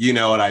well. You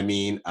know what I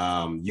mean?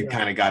 You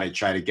kind of got to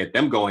try to get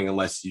them going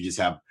unless you just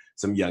have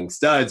some young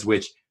studs,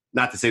 which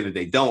not to say that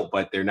they don't,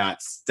 but they're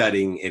not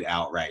studying it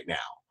out right now.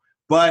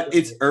 But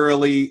it's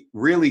early.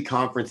 Really,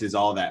 conference is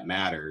all that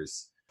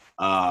matters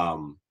at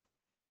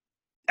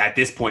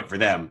this point for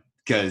them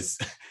because,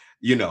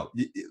 they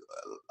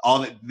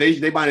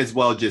might as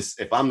well just,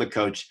 if I'm the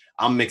coach,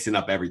 I'm mixing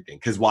up everything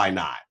because why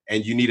not?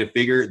 And you need to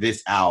figure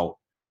this out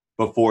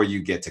before you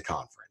get to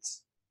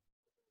conference.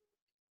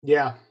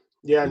 Yeah.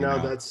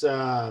 That's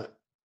a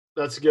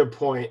good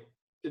point.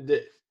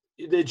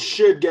 It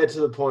should get to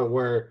the point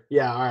where,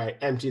 all right,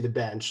 empty the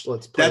bench.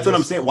 That's what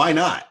I'm saying. Why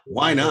not?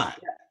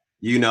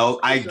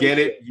 I get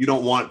it. You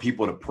don't want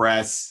people to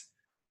press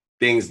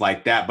things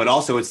like that, but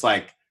also it's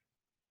like,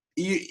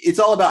 it's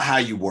all about how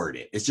you word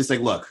it. It's just like,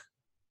 look,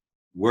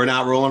 we're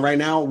not rolling right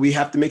now. We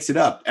have to mix it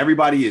up.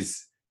 Everybody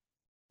is,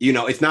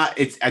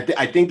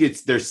 I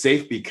think they're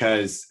safe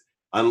because,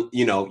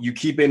 you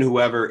keep in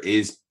whoever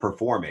is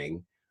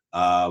performing.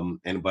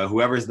 But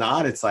whoever's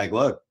not, it's like,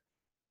 look,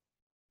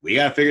 we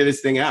got to figure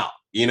this thing out.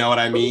 You know what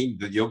I mean?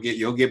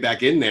 You'll get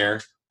back in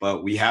there,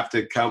 but we have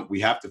to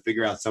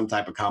figure out some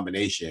type of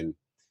combination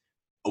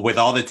with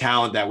all the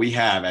talent that we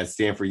have at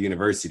Stanford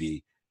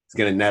University. It's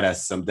going to net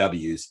us some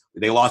W's.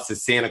 They lost to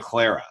Santa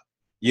Clara.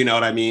 You know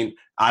what I mean?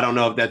 I don't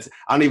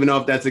even know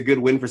if that's a good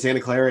win for Santa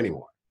Clara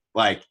anymore.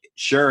 Like,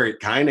 sure, it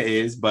kind of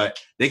is, but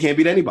they can't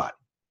beat anybody.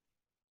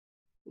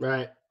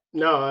 Right.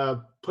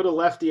 No, put a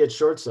lefty at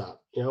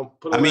shortstop.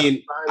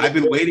 I've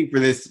been waiting for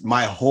this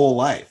my whole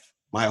life.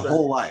 Might as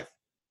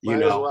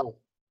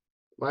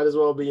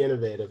well be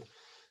innovative.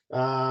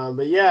 And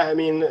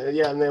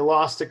they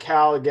lost to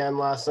Cal again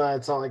last night.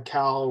 It's not like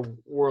Cal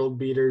world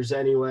beaters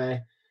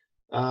anyway.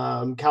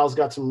 Cal's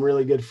got some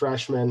really good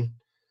freshmen.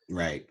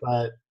 Right.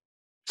 But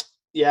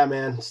yeah,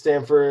 man,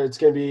 Stanford, it's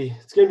gonna be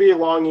a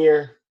long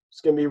year.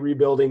 It's gonna be a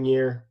rebuilding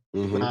year.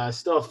 Mm-hmm. I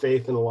still have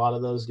faith in a lot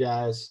of those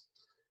guys.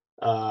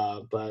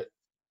 But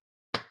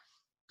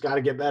got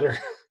to get better.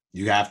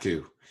 You have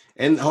to.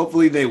 And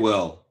hopefully they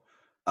will.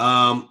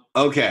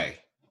 Okay.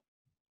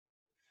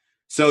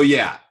 So,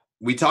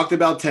 we talked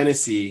about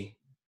Tennessee.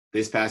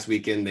 This past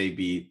weekend, they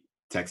beat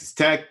Texas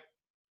Tech,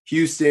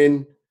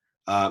 Houston.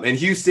 And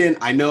Houston,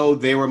 I know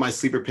they were my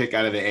sleeper pick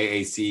out of the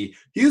AAC.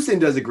 Houston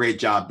does a great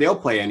job. They'll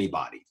play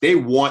anybody. They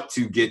want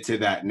to get to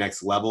that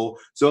next level.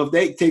 So if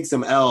they take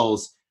some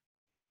L's,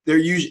 they're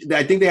usually,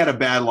 I think they had a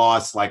bad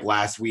loss like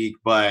last week,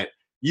 but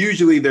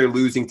usually they're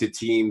losing to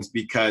teams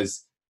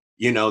because,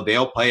 you know,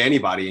 they'll play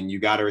anybody, and you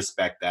got to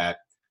respect that.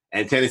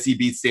 And Tennessee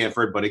beat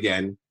Stanford, but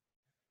again,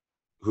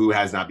 who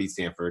has not beat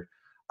Stanford?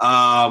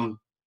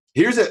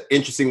 Here's an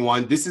interesting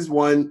one. This is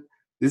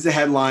a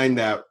headline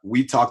that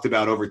we talked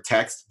about over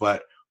text,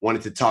 but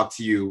wanted to talk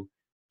to you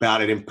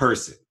about it in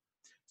person.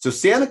 So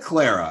Santa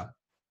Clara,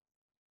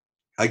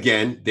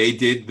 again,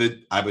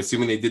 I'm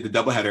assuming they did the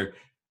doubleheader.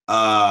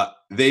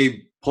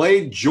 They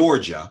played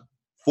Georgia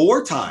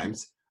 4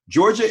 times.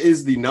 Georgia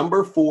is the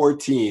number 4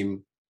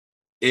 team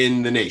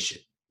in the nation.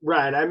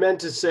 Right. I meant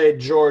to say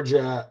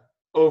Georgia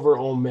over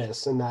Ole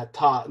Miss in that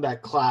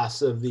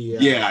class of the.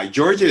 Yeah,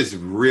 Georgia is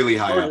really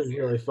high up. Georgia's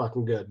really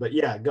fucking good. But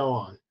yeah, go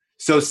on.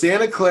 So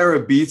Santa Clara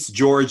beats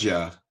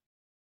Georgia.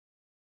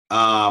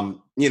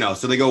 So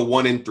they go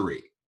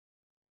 1-3.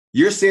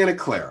 You're Santa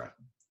Clara.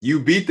 You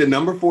beat the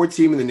number 4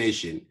 team in the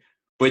nation,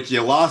 but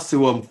you lost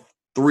to them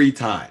 3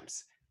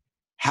 times.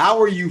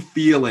 How are you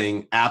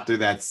feeling after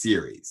that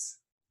series?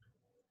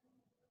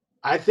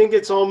 I think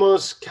it's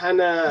almost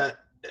kind of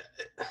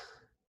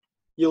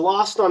you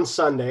lost on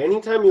Sunday.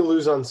 Anytime you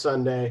lose on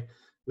Sunday,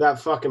 that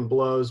fucking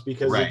blows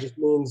because It just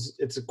means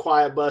it's a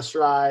quiet bus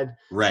ride.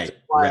 Right. It's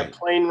a quiet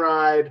plane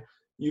ride.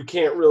 You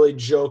can't really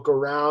joke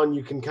around.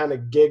 You can kind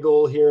of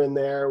giggle here and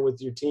there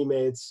with your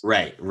teammates.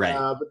 Right.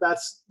 But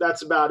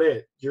that's about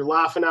it. You're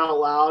laughing out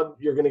loud.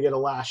 You're going to get a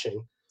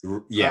lashing.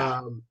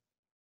 Yeah.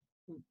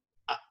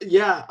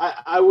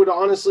 I would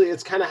honestly,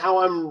 it's kind of how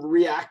I'm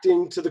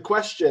reacting to the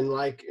question.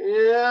 Like,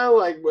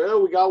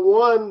 well, we got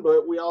one,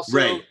 but we also.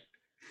 Right.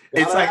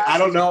 It's like, I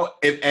don't know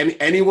if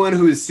anyone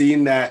who has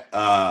seen that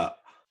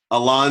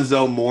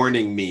Alonzo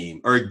Mourning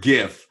meme or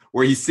GIF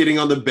where he's sitting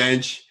on the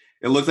bench,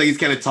 it looks like he's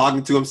kind of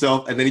talking to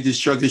himself, and then he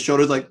just shrugs his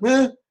shoulders like,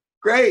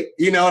 great.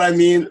 You know what I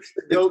mean?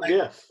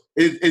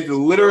 It's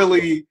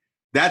literally,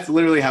 that's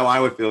literally how I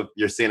would feel if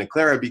you're Santa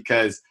Clara,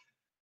 because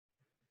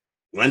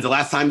when's the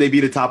last time they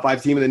beat a top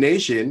 5 team in the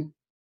nation?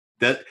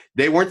 That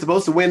they weren't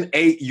supposed to win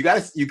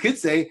you could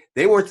say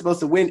they weren't supposed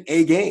to win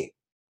a game.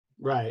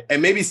 Right.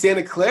 And maybe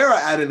Santa Clara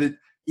added it,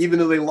 even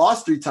though they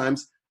lost 3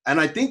 times. And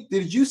I think,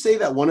 did you say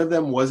that one of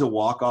them was a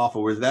walk-off,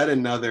 or was that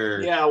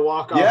another? Yeah,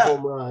 walk-off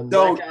home run.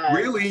 So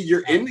really,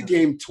 you're in the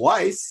game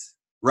twice,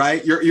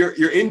 right?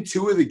 You're in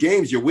 2 of the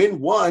games. You win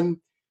 1,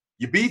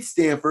 you beat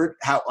Stanford.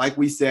 Like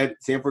we said,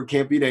 Stanford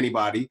can't beat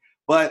anybody.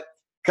 But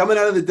coming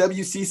out of the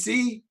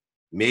WCC,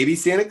 maybe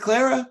Santa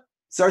Clara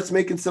starts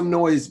making some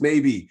noise.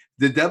 Maybe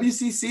the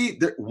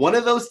WCC, one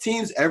of those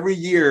teams every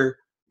year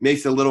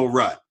makes a little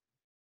run.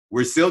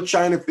 We're still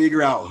trying to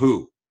figure out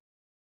who.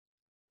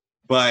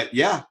 But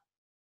yeah.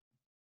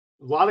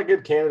 A lot of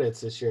good candidates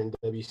this year in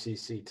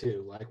WCC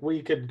too. Like,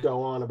 we could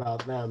go on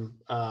about them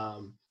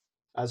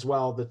as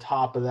well. The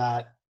top of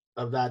that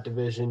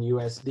division,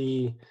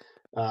 USD,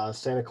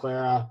 Santa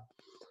Clara.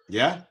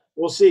 Yeah,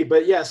 we'll see.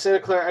 But yeah, Santa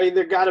Clara. I mean,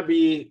 there got to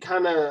be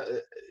kind of,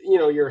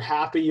 you're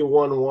happy you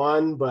won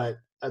 1, but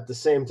at the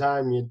same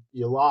time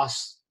you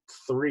lost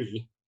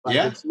 3. Like,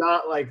 it's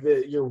not like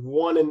your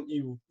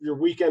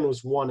weekend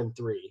was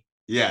 1-3.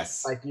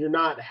 Yes. Like, you're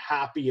not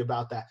happy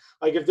about that.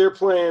 Like, if they're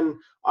playing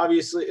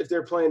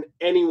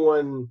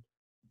anyone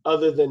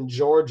other than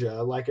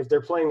Georgia, like if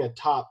they're playing a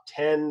top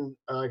 10,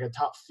 like a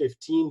top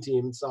 15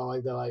 team, it's not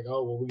like they're like,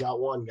 oh, well, we got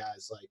 1,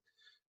 guys. Like,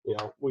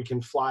 we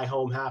can fly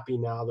home happy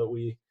now that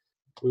we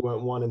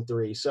went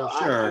 1-3. So,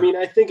 sure. I mean,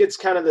 I think it's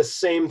kind of the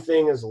same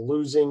thing as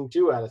losing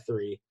 2 out of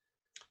 3.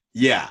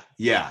 Yeah.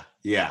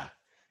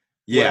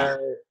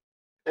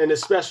 And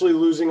especially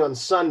losing on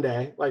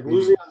Sunday,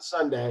 losing on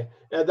Sunday,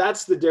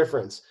 that's the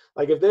difference.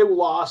 Like, if they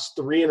lost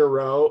 3 in a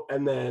row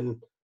and then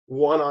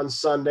 1 on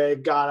Sunday,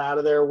 got out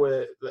of there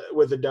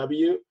with a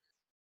W,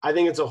 I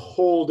think it's a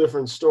whole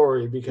different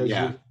story because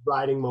you're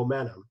riding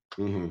momentum.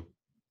 Mm-hmm.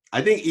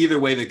 I think either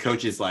way, the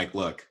coach is like,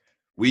 look,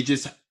 we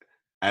just,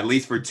 at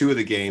least for 2 of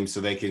the games,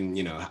 so they can,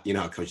 you know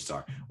how coaches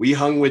are. We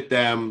hung with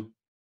them.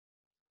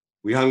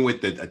 We hung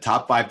with a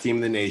top 5 team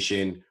in the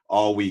nation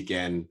all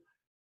weekend.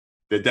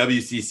 The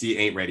WCC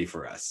ain't ready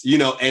for us,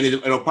 and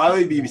it'll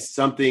probably be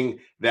something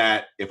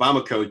that if I'm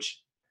a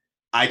coach,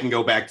 I can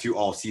go back to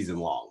all season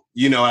long.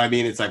 You know what I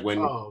mean? It's like when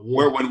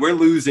we're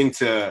losing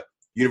to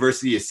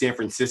University of San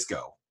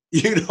Francisco,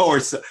 or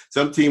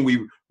some team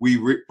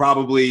we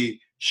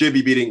probably should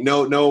be beating.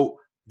 No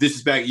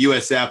disrespect,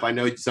 USF. I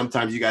know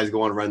sometimes you guys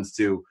go on runs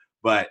too,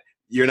 but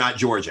you're not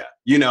Georgia.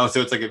 So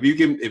it's like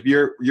if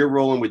you're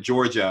rolling with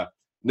Georgia,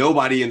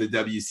 nobody in the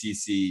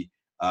WCC.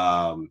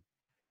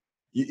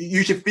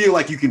 You should feel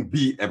like you can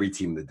beat every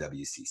team in the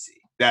WCC.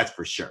 That's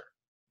for sure.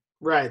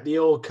 Right. The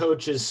old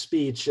coach's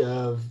speech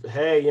of,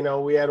 hey,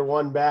 we had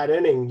 1 bad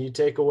inning. You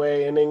take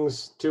away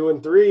innings 2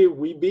 and 3,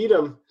 we beat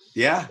them.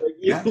 Yeah.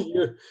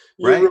 You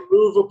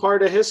remove a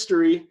part of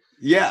history.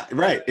 Yeah,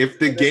 right. If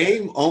the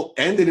game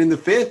ended in the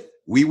 5th,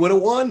 we would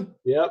have won.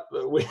 Yep,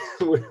 we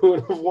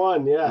would have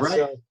won. Yeah, Right.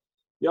 So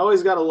you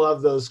always got to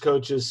love those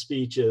coaches'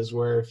 speeches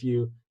where if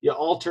you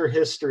alter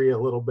history a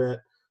little bit,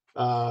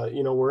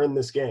 we're in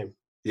this game.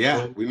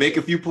 Yeah, we make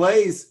a few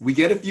plays. We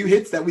get a few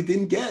hits that we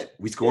didn't get.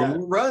 We score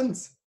more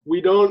runs.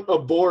 We don't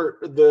abort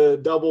the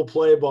double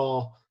play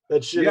ball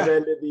that should have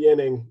ended the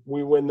inning.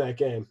 We win that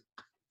game.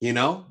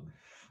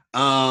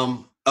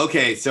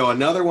 Okay, so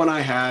another one I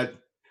had,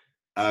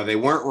 they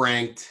weren't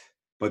ranked,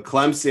 but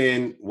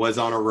Clemson was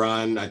on a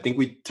run. I think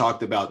we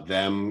talked about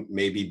them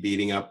maybe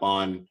beating up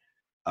on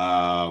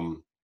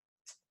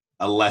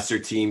a lesser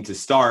team to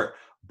start,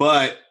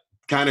 but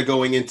kind of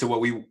going into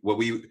what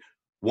we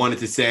wanted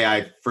to say.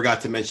 I forgot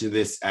to mention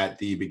this at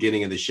the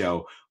beginning of the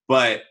show,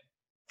 but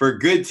for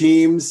good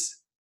teams,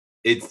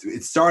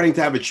 it's starting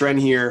to have a trend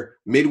here.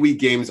 Midweek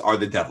games are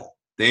the devil.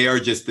 They are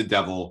just the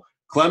devil.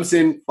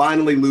 Clemson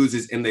finally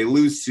loses, and they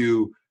lose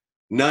to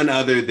none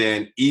other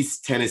than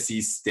East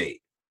Tennessee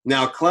State.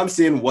 Now,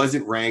 Clemson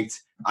wasn't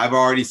ranked. I've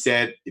already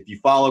said, if you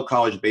follow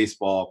college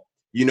baseball,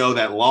 you know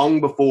that long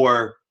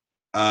before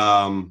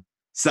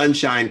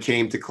Sunshine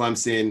came to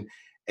Clemson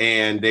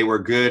and they were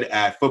good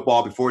at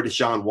football before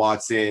Deshaun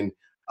Watson,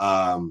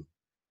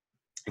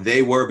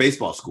 they were a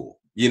baseball school.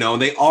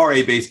 And they are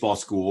a baseball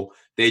school.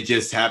 They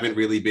just haven't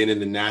really been in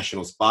the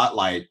national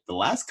spotlight the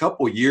last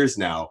couple years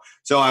now.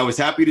 So I was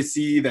happy to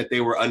see that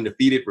they were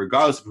undefeated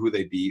regardless of who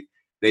they beat.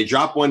 They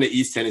dropped one to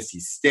East Tennessee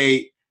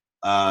State.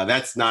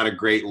 That's not a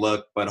great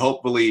look, but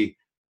hopefully,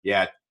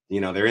 they're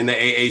in the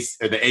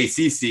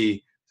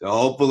ACC. So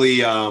hopefully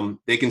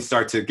they can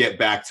start to get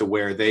back to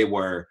where they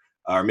were,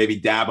 or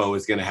maybe Dabo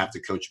is going to have to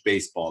coach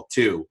baseball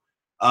too.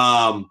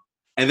 And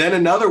then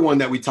another one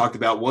that we talked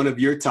about, one of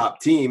your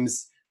top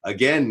teams,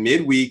 again,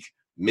 midweek,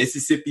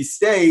 Mississippi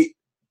State.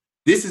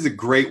 This is a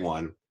great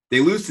one.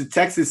 They lose to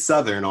Texas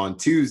Southern on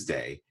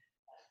Tuesday.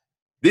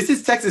 This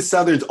is Texas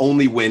Southern's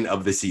only win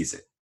of the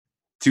season.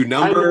 I've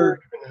never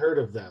even heard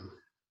of them.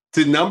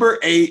 To number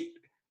 8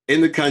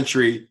 in the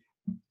country,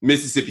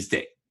 Mississippi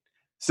State.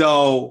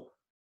 So,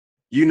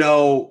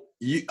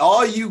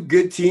 all you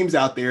good teams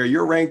out there,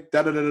 you're ranked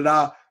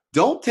da-da-da-da-da.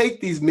 Don't take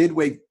these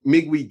midweek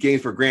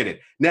games for granted.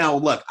 Now,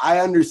 look, I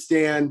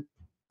understand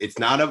it's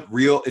not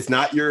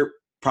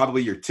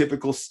probably your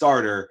typical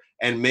starter,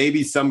 and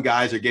maybe some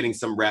guys are getting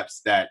some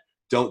reps that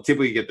don't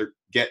typically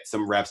get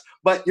some reps,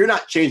 but you're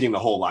not changing the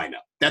whole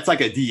lineup. That's like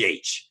a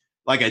DH.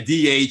 Like a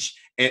DH,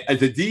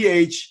 as a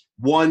DH,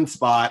 one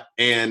spot,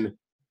 and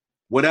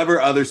whatever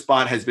other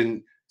spot has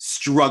been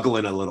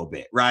struggling a little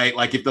bit, right?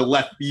 Like if the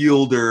left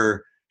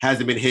fielder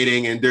hasn't been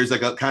hitting and there's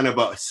like a kind of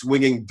a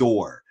swinging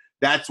door,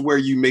 that's where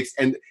you mix.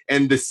 And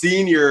the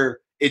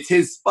senior, it's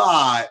his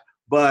spot,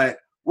 but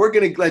we're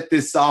going to let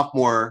this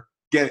sophomore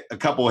get a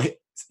couple,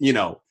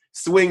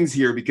 swings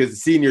here because the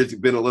senior's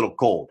been a little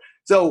cold.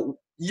 So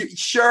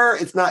sure,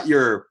 it's not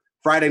your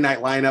Friday night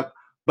lineup,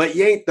 but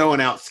you ain't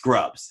throwing out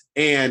scrubs.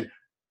 And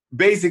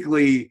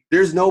basically,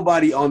 there's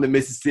nobody on the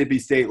Mississippi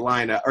State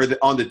lineup or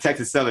on the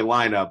Texas Southern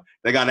lineup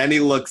that got any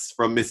looks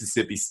from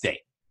Mississippi State.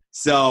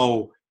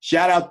 So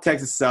shout out to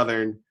Texas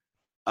Southern.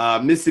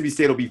 Mississippi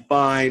State will be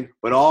fine,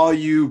 but all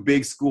you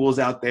big schools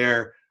out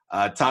there,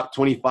 top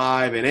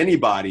 25 and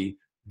anybody,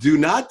 do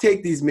not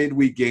take these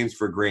midweek games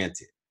for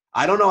granted.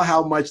 I don't know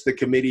how much the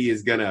committee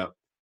is going to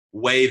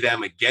weigh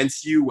them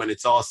against you when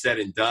it's all said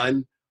and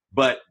done,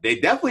 but they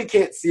definitely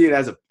can't see it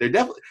as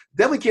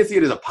definitely can't see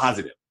it as a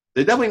positive.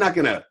 They're definitely not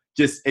going to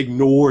just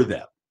ignore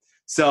them.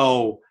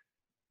 So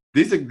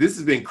this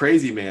has been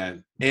crazy,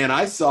 man. And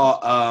I saw,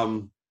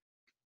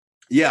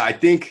 I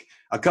think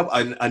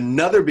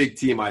another big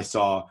team I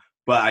saw,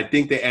 but I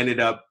think they ended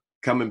up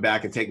coming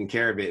back and taking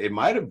care of it. It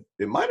might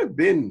have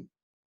been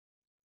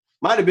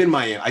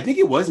Miami. I think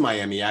it was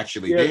Miami,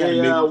 actually. Yeah, they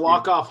had a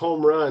walk-off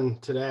home run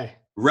today.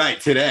 Right,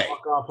 today.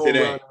 Walk-off home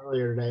run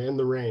earlier today in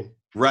the rain.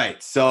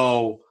 Right.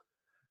 So,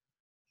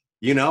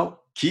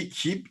 keep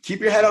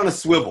your head on a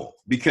swivel,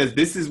 because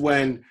this is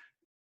when,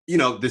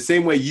 the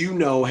same way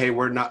hey,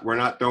 we're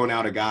not throwing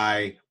out a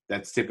guy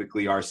that's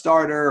typically our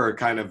starter or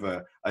kind of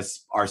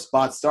our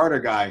spot starter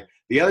guy.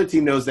 The other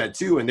team knows that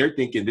too, and they're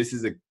thinking this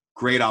is a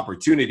great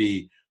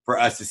opportunity for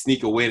us to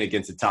sneak a win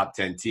against a top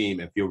 10 team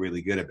and feel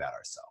really good about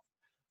ourselves.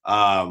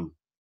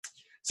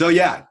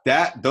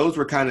 Those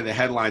were kind of the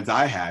headlines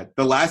I had.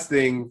 The last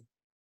thing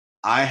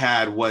I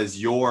had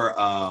was your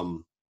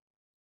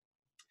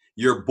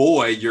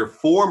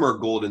former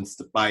Golden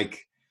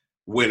Spike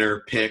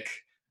winner pick,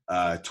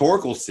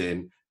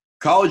 Torkelson,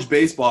 College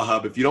Baseball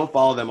Hub. If you don't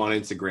follow them on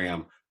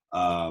Instagram,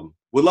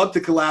 would love to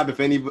collab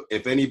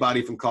if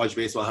anybody from College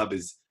Baseball Hub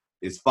is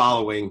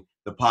following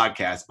the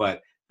podcast.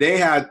 But they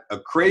had a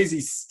crazy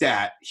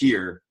stat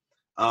here.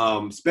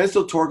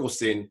 Spencer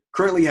Torkelson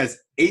currently has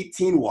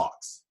 18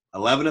 walks.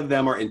 11 of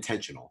them are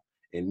intentional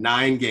in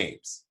 9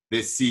 games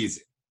this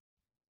season.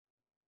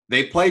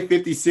 They play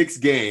 56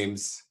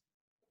 games,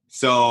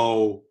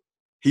 so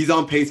he's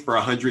on pace for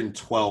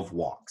 112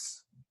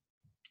 walks.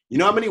 You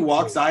know how many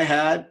walks I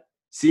had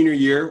senior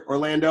year,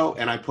 Orlando?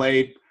 And I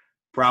played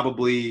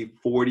probably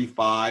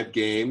 45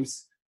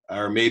 games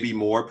or maybe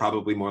more,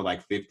 probably more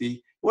like 50. You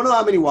want to know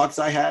how many walks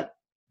I had?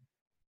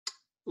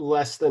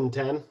 Less than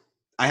 10.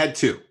 I had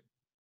 2.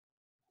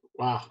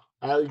 Wow.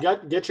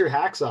 Get your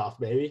hacks off,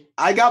 baby.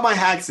 I got my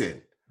hacks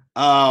in.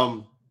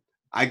 I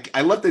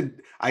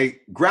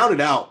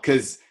grounded out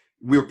because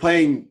we were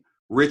playing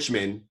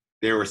Richmond.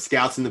 There were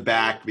scouts in the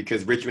back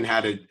because Richmond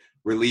had a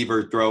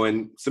reliever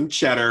throwing some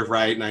cheddar,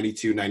 right?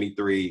 92,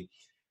 93.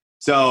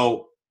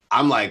 So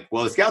I'm like,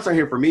 well, the scouts aren't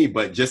here for me,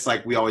 but just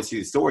like we always see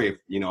the story,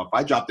 if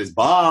I drop this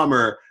bomb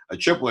or a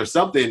triple or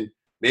something,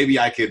 maybe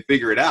I could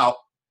figure it out.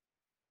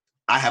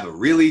 I have a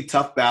really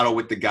tough battle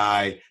with the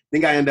guy. I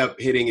think I end up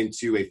hitting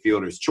into a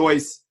fielder's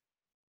choice,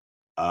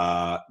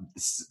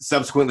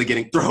 subsequently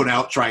getting thrown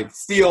out trying to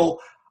steal.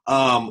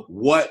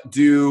 What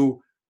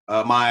do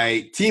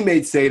my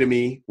teammates say to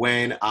me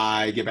when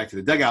I get back to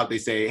the dugout? They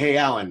say, hey,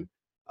 Alan,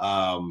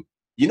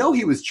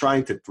 he was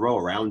trying to throw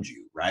around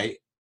you, right?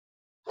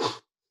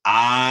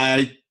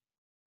 I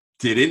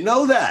didn't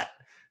know that.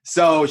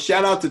 So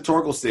shout out to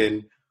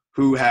Torkelson,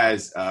 who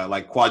has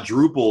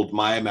quadrupled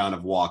my amount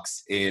of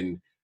walks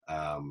in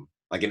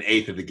like an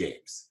eighth of the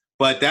games.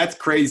 But that's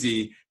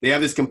crazy. They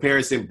have this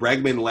comparison.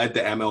 Bregman led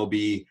the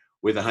MLB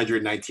with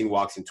 119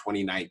 walks in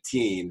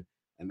 2019,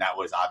 and that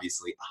was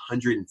obviously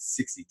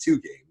 162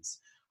 games.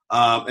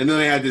 And then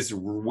they had this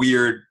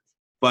weird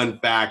fun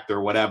fact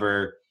or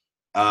whatever.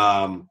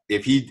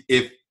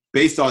 If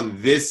based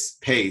on this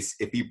pace,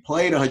 if he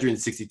played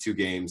 162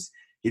 games,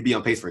 he'd be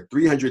on pace for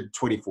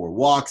 324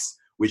 walks,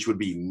 which would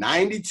be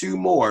 92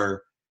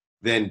 more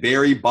than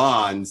Barry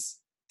Bonds'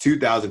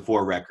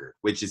 2004 record,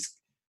 which is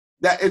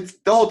the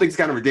whole thing's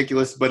kind of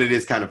ridiculous, but it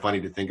is kind of funny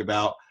to think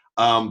about.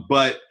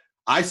 But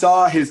I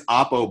saw his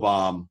Oppo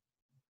bomb,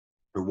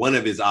 or one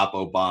of his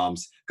Oppo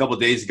bombs, a couple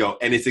of days ago,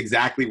 and it's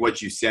exactly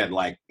what you said,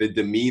 like the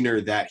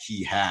demeanor that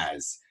he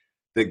has.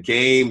 The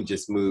game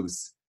just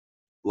moves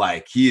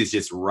like he is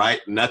just right.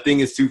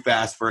 Nothing is too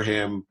fast for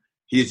him.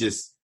 He's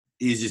just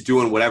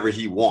doing whatever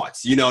he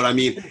wants. You know what I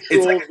mean?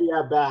 It's like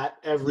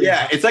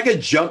it's like a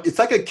jump. It's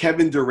like a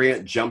Kevin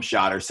Durant jump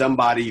shot, or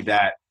somebody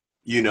that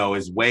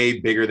is way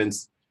bigger than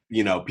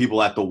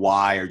people at the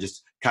Y, or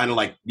just kind of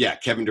like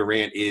Kevin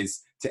Durant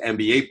is to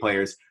NBA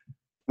players.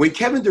 When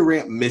Kevin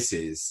Durant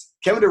misses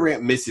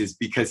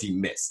because he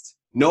missed.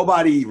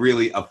 Nobody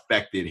really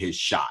affected his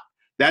shot.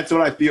 That's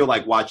what I feel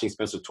like watching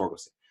Spencer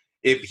Torkelson.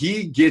 If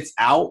he gets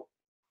out,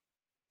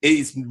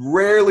 it's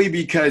rarely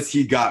because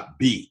he got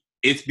beat.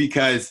 It's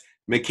because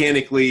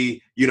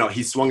mechanically,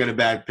 he swung at a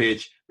bad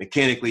pitch.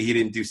 Mechanically, he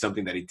didn't do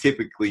something that he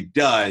typically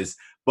does.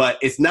 But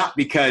it's not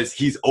because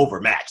he's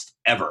overmatched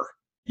ever,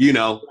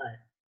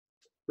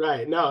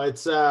 Right. No,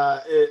 it's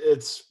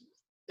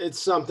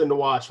something to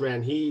watch,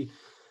 man.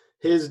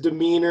 His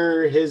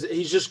demeanor,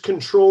 he's just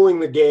controlling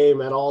the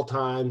game at all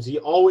times. He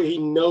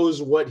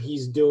knows what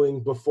he's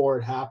doing before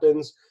it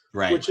happens,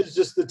 right? Which is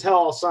just the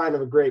tell-all sign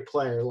of a great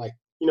player. Like,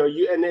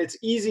 and it's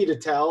easy to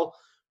tell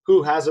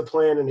who has a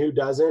plan and who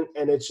doesn't.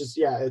 And it's just,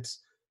 it's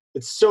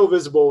so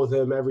visible with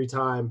him every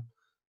time.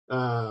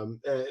 I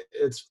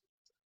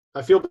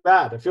feel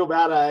bad.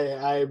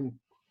 I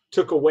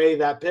took away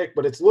that pick,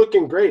 but it's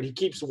looking great. He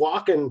keeps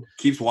walking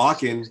 6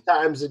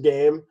 times a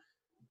game.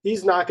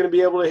 He's not going to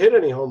be able to hit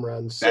any home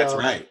runs. So.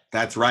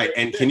 That's right.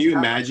 And can you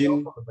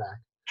imagine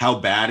how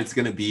bad it's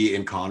going to be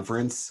in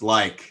conference?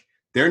 Like,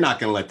 they're not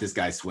going to let this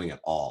guy swing at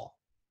all.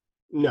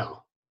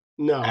 No.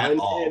 And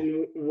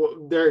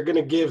they're going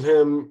to give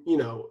him,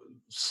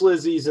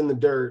 slizzies in the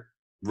dirt.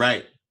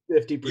 Right.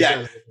 50%.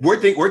 Yeah.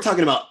 We're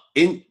talking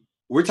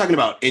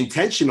about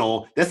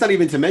intentional. That's not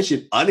even to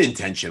mention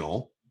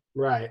unintentional.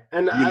 Right.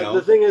 And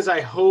the thing is,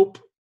 I hope,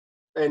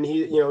 and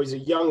he's a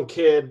young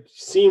kid,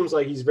 seems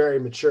like he's very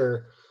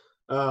mature.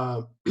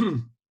 I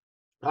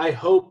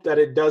hope that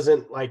it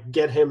doesn't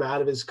get him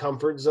out of his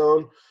comfort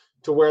zone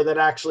to where that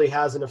actually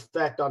has an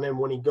effect on him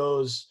when he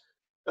goes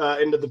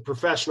into the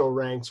professional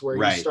ranks, where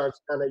he starts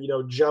kind of,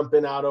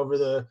 jumping out over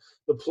the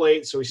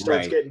plate. So he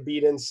starts getting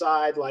beat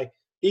inside. Like,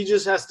 he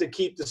just has to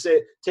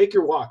take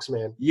your walks,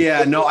 man.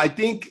 Yeah, no, I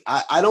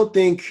don't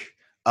think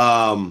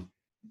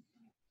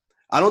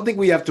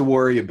we have to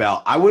worry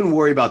about – I wouldn't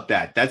worry about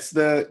that. That's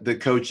the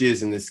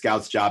coaches and the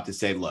scouts' job to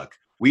say, look,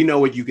 we know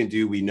what you can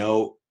do. We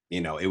know,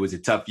 it was a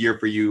tough year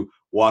for you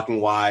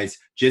walking-wise.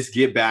 Just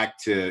get back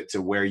to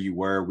where you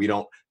were.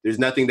 There's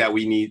nothing that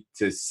we need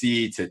to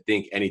see to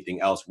think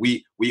anything else.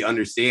 We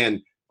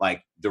understand,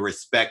 the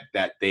respect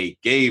that they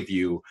gave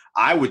you.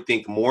 I would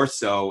think more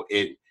so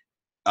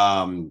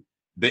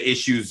the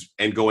issues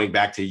and going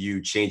back to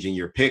you changing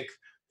your pick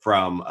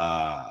from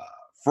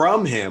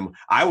him,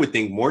 I would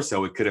think more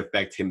so it could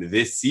affect him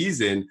this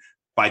season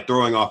by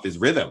throwing off his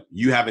rhythm.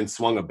 You haven't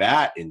swung a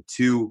bat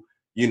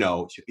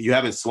you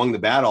haven't swung the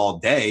bat all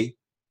day.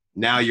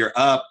 Now you're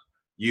up,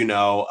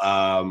 and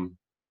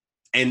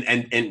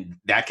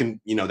that can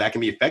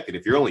be affected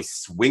if you're only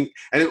swing.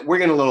 And we're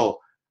getting a little,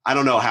 I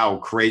don't know how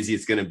crazy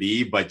it's going to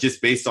be, but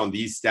just based on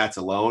these stats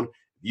alone,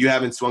 you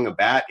haven't swung a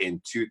bat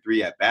in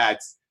 2-3 at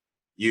bats,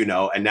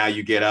 and now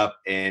you get up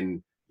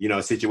in,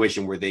 a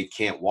situation where they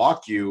can't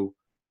walk you.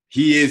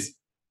 He is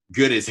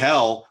good as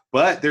hell,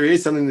 but there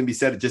is something to be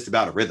said just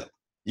about a rhythm.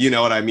 You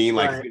know what I mean?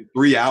 Like, it's been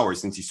 3 hours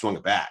since you swung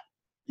a bat.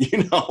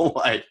 You know,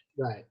 like.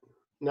 Right.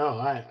 No,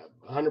 I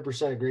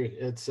 100% agree.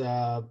 It's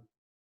that'll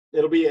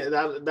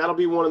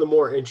be one of the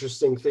more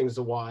interesting things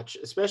to watch,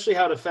 especially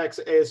how it affects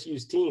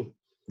ASU's team.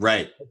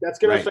 Right. That's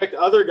going to affect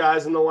other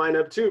guys in the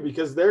lineup too,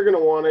 because they're going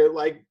to want to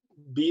like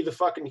be the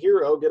fucking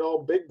hero, get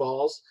all big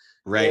balls,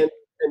 right,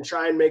 and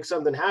try and make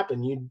something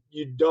happen.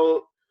 You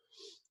don't.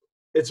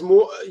 It's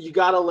more, you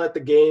got to let the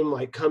game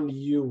like come to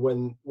you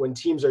when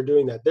teams are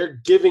doing that.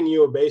 They're giving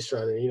you a base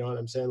runner. You know what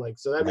I'm saying? Like,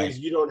 so that means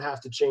you don't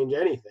have to change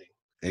anything.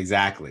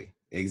 Exactly.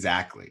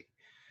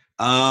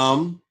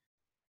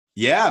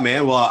 Yeah,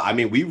 man. Well, I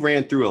mean, we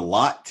ran through a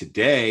lot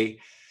today.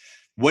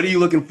 What are you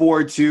looking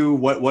forward to?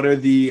 What are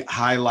the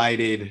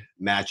highlighted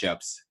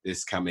matchups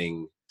this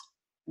coming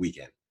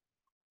weekend?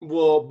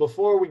 Well,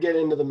 before we get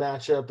into the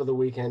matchup of the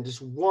weekend,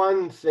 just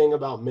one thing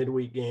about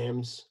midweek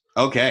games.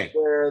 Okay.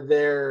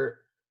 Where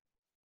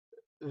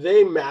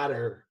they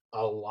matter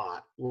a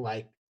lot.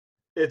 Like,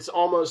 it's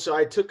almost, so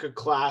I took a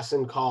class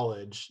in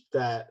college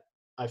that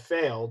I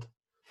failed,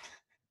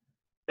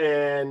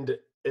 and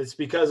it's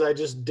because I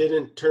just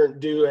didn't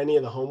do any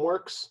of the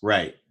homeworks.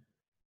 Right.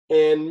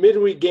 And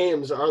midweek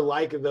games are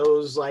like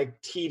those like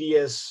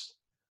tedious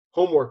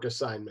homework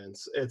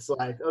assignments. It's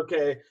like,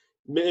 okay,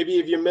 maybe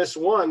if you miss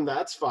one,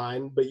 that's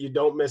fine, but you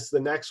don't miss the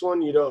next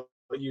one. You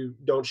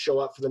don't show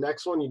up for the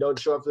next one. You don't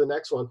show up for the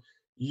next one.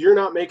 You're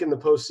not making the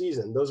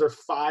postseason. Those are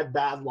 5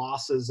 bad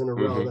losses in a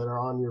row that are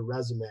on your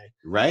resume.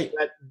 Right.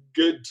 That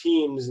good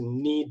teams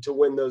need to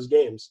win those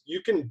games.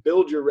 You can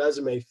build your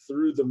resume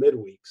through the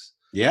midweeks.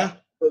 Yeah.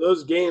 So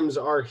those games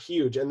are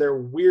huge, and they're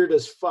weird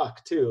as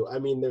fuck too. I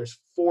mean, there's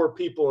 4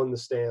 people in the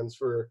stands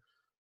for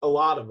a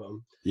lot of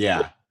them.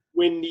 Yeah.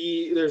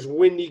 There's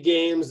windy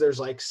games. There's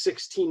like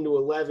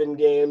 16-11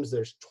 games.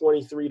 There's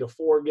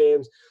 23-4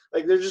 games.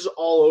 Like, they're just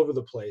all over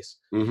the place.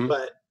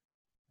 But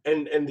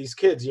and these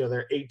kids, you know,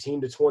 they're 18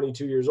 to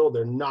 22 years old.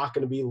 They're not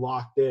going to be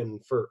locked in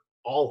for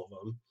all of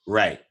them.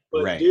 Right.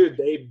 But dude,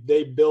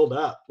 they build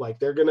up. Like,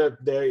 they're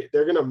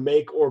gonna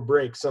make or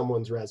break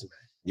someone's resume.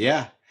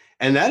 Yeah.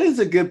 And that is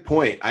a good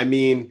point. I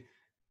mean,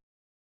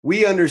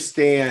 we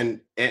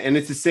understand, and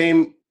it's the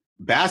same.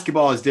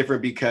 Basketball is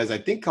different because I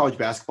think college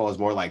basketball is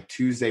more like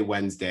Tuesday,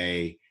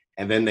 Wednesday,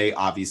 and then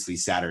Obviously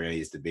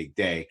Saturday is the big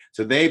day.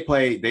 So they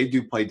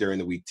do play during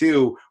the week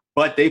too,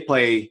 but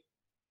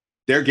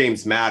their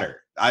games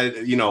matter.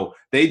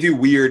 They do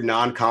weird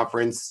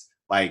non-conference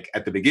like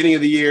at the beginning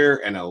of the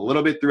year and a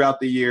little bit throughout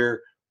the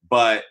year.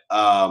 But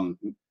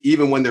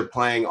even when they're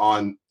playing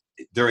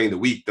during the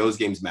week, those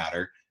games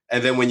matter.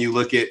 And then when you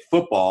look at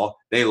football,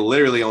 they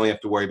literally only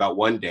have to worry about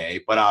one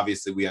day. But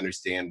obviously we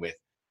understand with,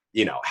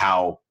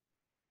 how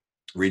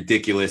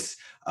ridiculous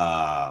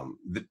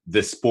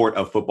the sport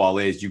of football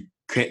is. You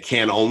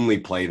can only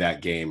play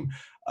that game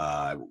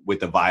with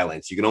the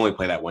violence. You can only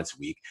play that once a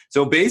week.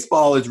 So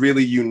baseball is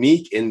really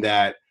unique in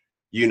that,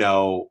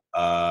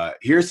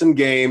 here's some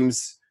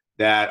games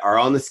that are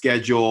on the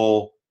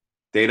schedule.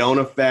 They don't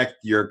affect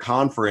your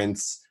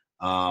conference,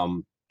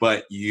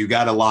 but you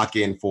got to lock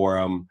in for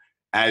them.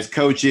 As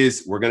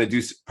coaches, we're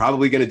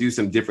probably going to do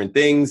some different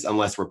things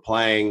unless we're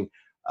playing,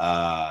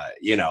 a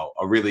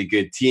really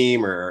good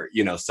team or,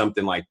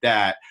 something like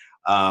that.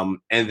 And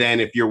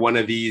then if you're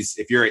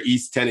if you're at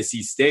East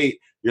Tennessee State,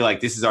 you're like,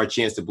 this is our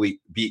chance to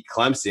beat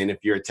Clemson. If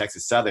you're at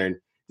Texas Southern,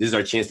 this is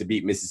our chance to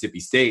beat Mississippi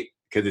State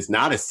because it's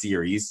not a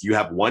series. You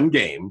have one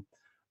game.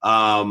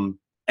 And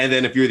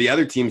then if you're the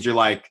other teams, you're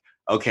like,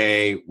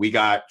 okay, we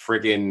got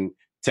friggin'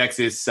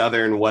 Texas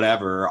Southern,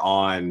 whatever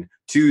on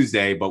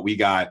Tuesday, but we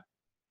got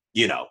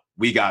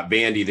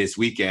Vandy this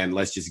weekend.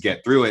 Let's just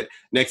get through it.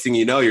 Next thing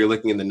you know, you're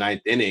looking in the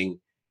 9th inning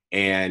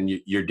and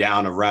you're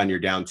down a run, you're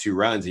down 2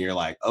 runs, and you're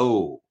like,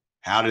 oh,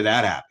 how did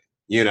that happen?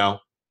 Yeah,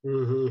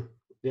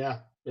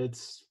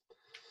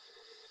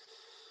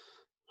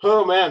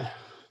 oh man,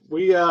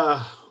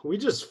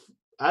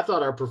 I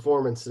thought our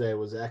performance today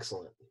was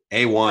excellent.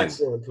 A1.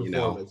 Excellent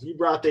performance. You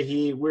brought the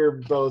heat.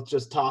 We're both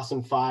just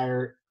tossing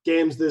fire.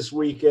 Games this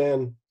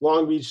weekend.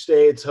 Long Beach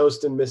State's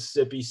hosting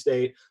Mississippi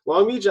State.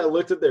 Long Beach, I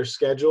looked at their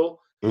schedule.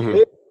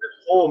 They're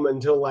home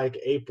until like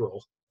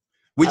April.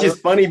 Which is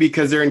funny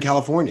because they're in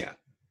California.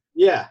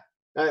 Yeah.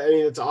 I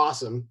mean, it's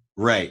awesome.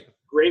 Right.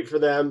 Great for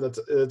them.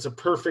 It's a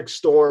perfect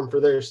storm for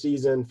their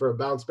season, for a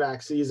bounce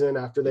back season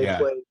after they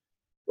played.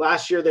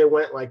 Last year they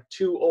went like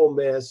to Ole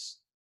Miss,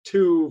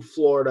 to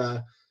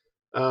Florida.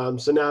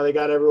 So now they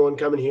got everyone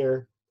coming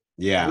here.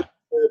 Yeah.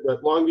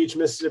 But Long Beach,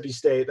 Mississippi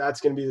State, that's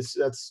going to be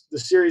that's the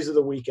series of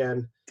the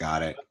weekend.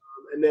 Got it.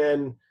 And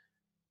then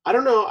I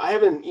don't know. I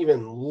haven't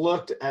even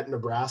looked at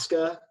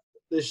Nebraska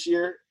this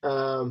year. We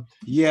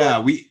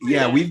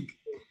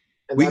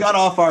got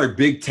off our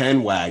Big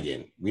Ten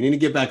wagon. We need to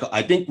get back.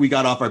 I think we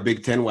got off our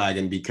Big Ten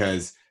wagon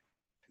because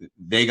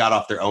they got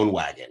off their own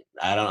wagon.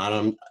 I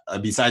don't.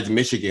 Besides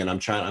Michigan,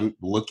 I'm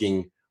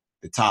looking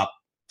the top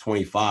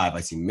 25.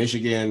 I see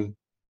Michigan.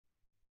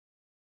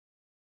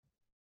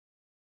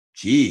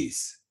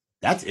 Jeez,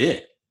 that's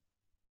it.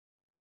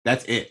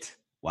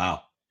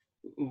 Wow.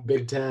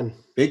 Big Ten.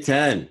 Big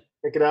Ten.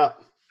 Pick it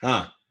up.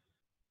 Huh.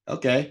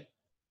 Okay.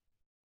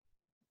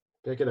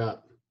 Pick it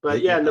up.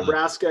 But yeah,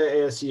 Nebraska,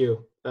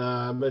 ASU.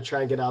 I'm going to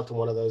try and get out to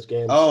one of those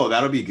games. Oh,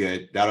 that'll be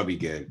good. That'll be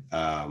good.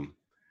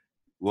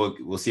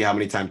 We'll see how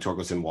many times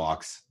Torkelson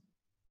walks.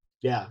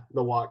 Yeah,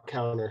 the walk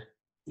counter.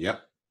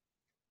 Yep.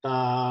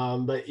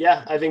 But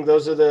yeah, I think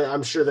those are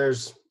I'm sure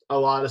there's a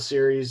lot of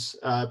series.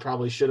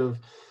 Probably should have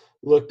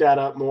looked that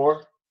up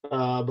more.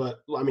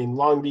 But I mean,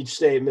 Long Beach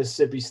State,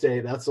 Mississippi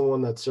State, that's the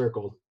one that's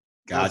circled.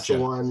 Gotcha. That's the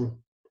one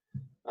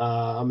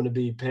I'm going to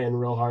be paying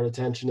real hard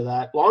attention to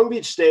that. Long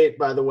Beach State,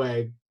 by the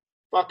way,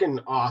 fucking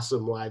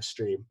awesome live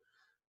stream.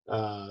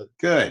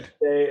 Good.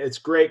 It's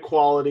great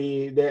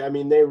quality.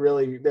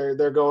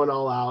 They're going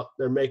all out.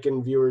 They're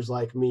making viewers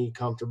like me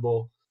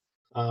comfortable.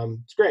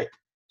 It's great.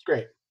 It's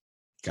great.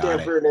 Got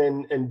Stanford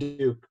and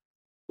Duke.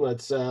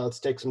 Let's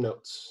take some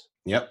notes.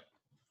 Yep.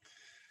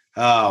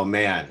 Oh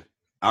man.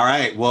 All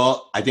right.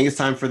 Well, I think it's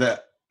time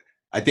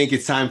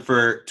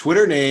for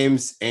Twitter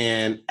names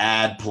and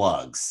ad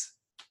plugs.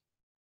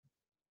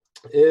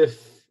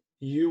 If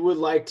you would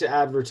like to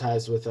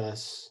advertise with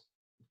us,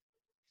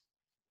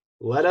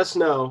 let us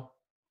know.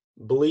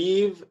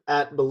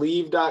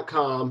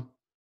 Believe@believe.com.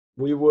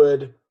 We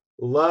would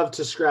love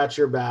to scratch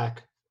your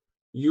back.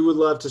 You would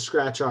love to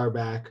scratch our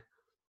back.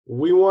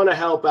 We want to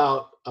help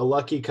out a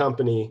lucky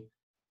company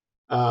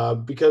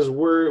because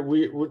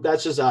we're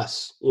that's just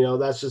us.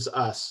 That's just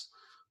us.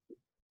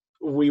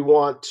 We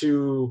want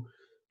to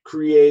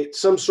create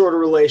some sort of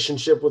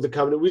relationship with the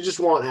company. We just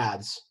want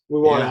ads.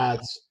 We want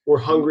ads. We're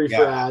hungry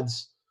for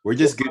ads. We're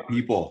just good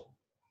people.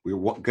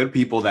 We're good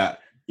people that,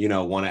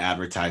 want to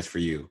advertise for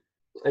you.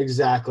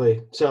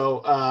 Exactly.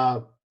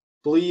 So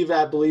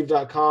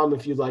believe@believe.com.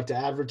 If you'd like to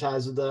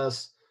advertise with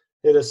us,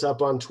 hit us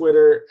up on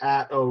Twitter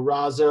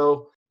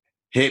 @Orazo.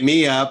 Hit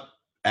me up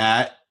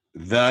at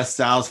the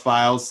Styles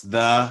Files,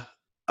 _Styles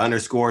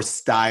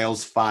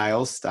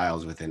Files,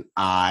 Styles with an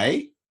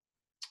I.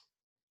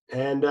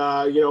 And we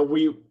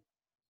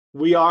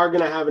are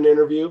going to have an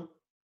interview.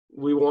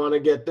 We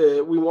wanted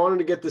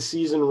to get the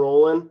season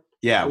rolling.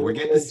 Yeah, we're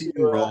getting the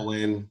season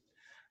rolling.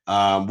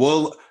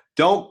 Don't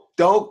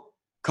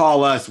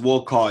call us.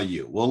 We'll call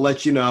you. We'll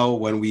let you know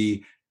when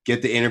we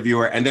get the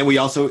interviewer. And then we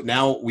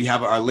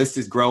have our list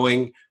is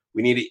growing.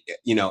 We need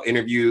to,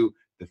 interview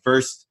the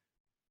first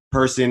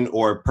person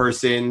or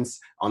persons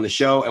on the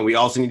show. And we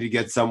also need to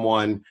get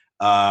someone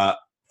from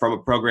a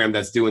program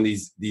that's doing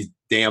these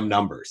damn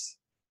numbers.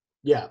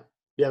 Yeah.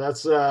 Yeah.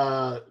 That's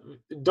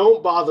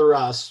don't bother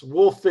us.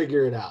 We'll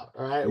figure it out.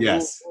 All right.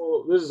 Yes.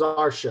 This is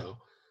our show.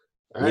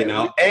 All right?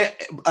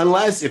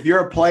 Unless if you're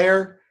a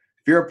player,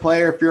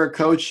 if you're a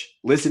coach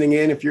listening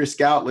in, if you're a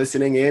scout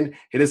listening in,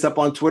 hit us up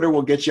on Twitter.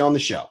 We'll get you on the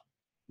show.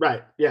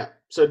 Right. Yeah.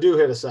 So do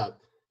hit us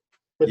up.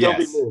 But don't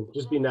be mean.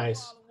 Just be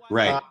nice.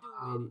 Right.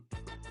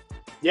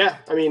 Yeah.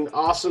 I mean,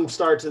 awesome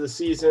start to the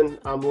season.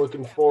 I'm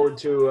looking forward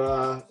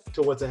to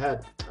what's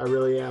ahead. I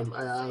really am.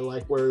 I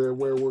like where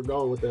we're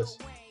going with this.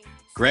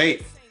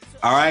 Great.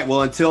 All right.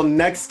 Well, until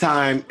next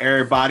time,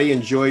 everybody,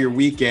 enjoy your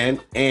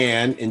weekend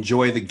and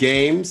enjoy the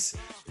games.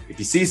 If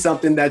you see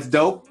something that's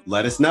dope,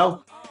 let us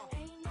know.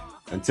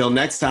 Until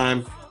next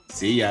time,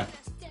 see ya.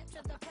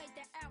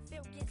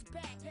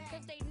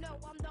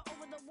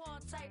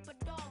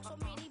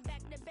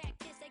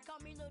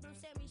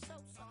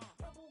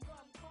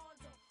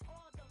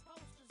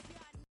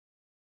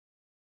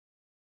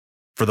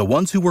 For the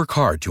ones who work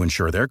hard to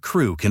ensure their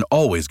crew can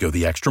always go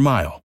the extra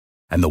mile,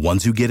 and the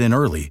ones who get in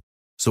early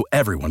so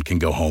everyone can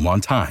go home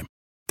on time,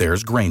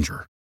 there's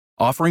Grainger,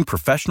 offering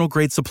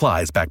professional-grade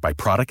supplies backed by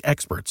product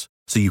experts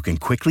so you can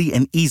quickly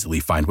and easily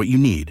find what you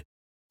need.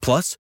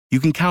 Plus, you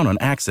can count on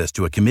access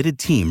to a committed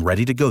team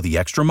ready to go the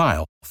extra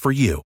mile for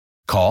you.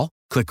 Call,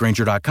 click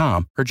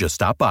Grainger.com, or just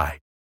stop by.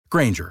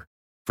 Grainger,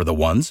 for the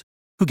ones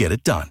who get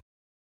it done.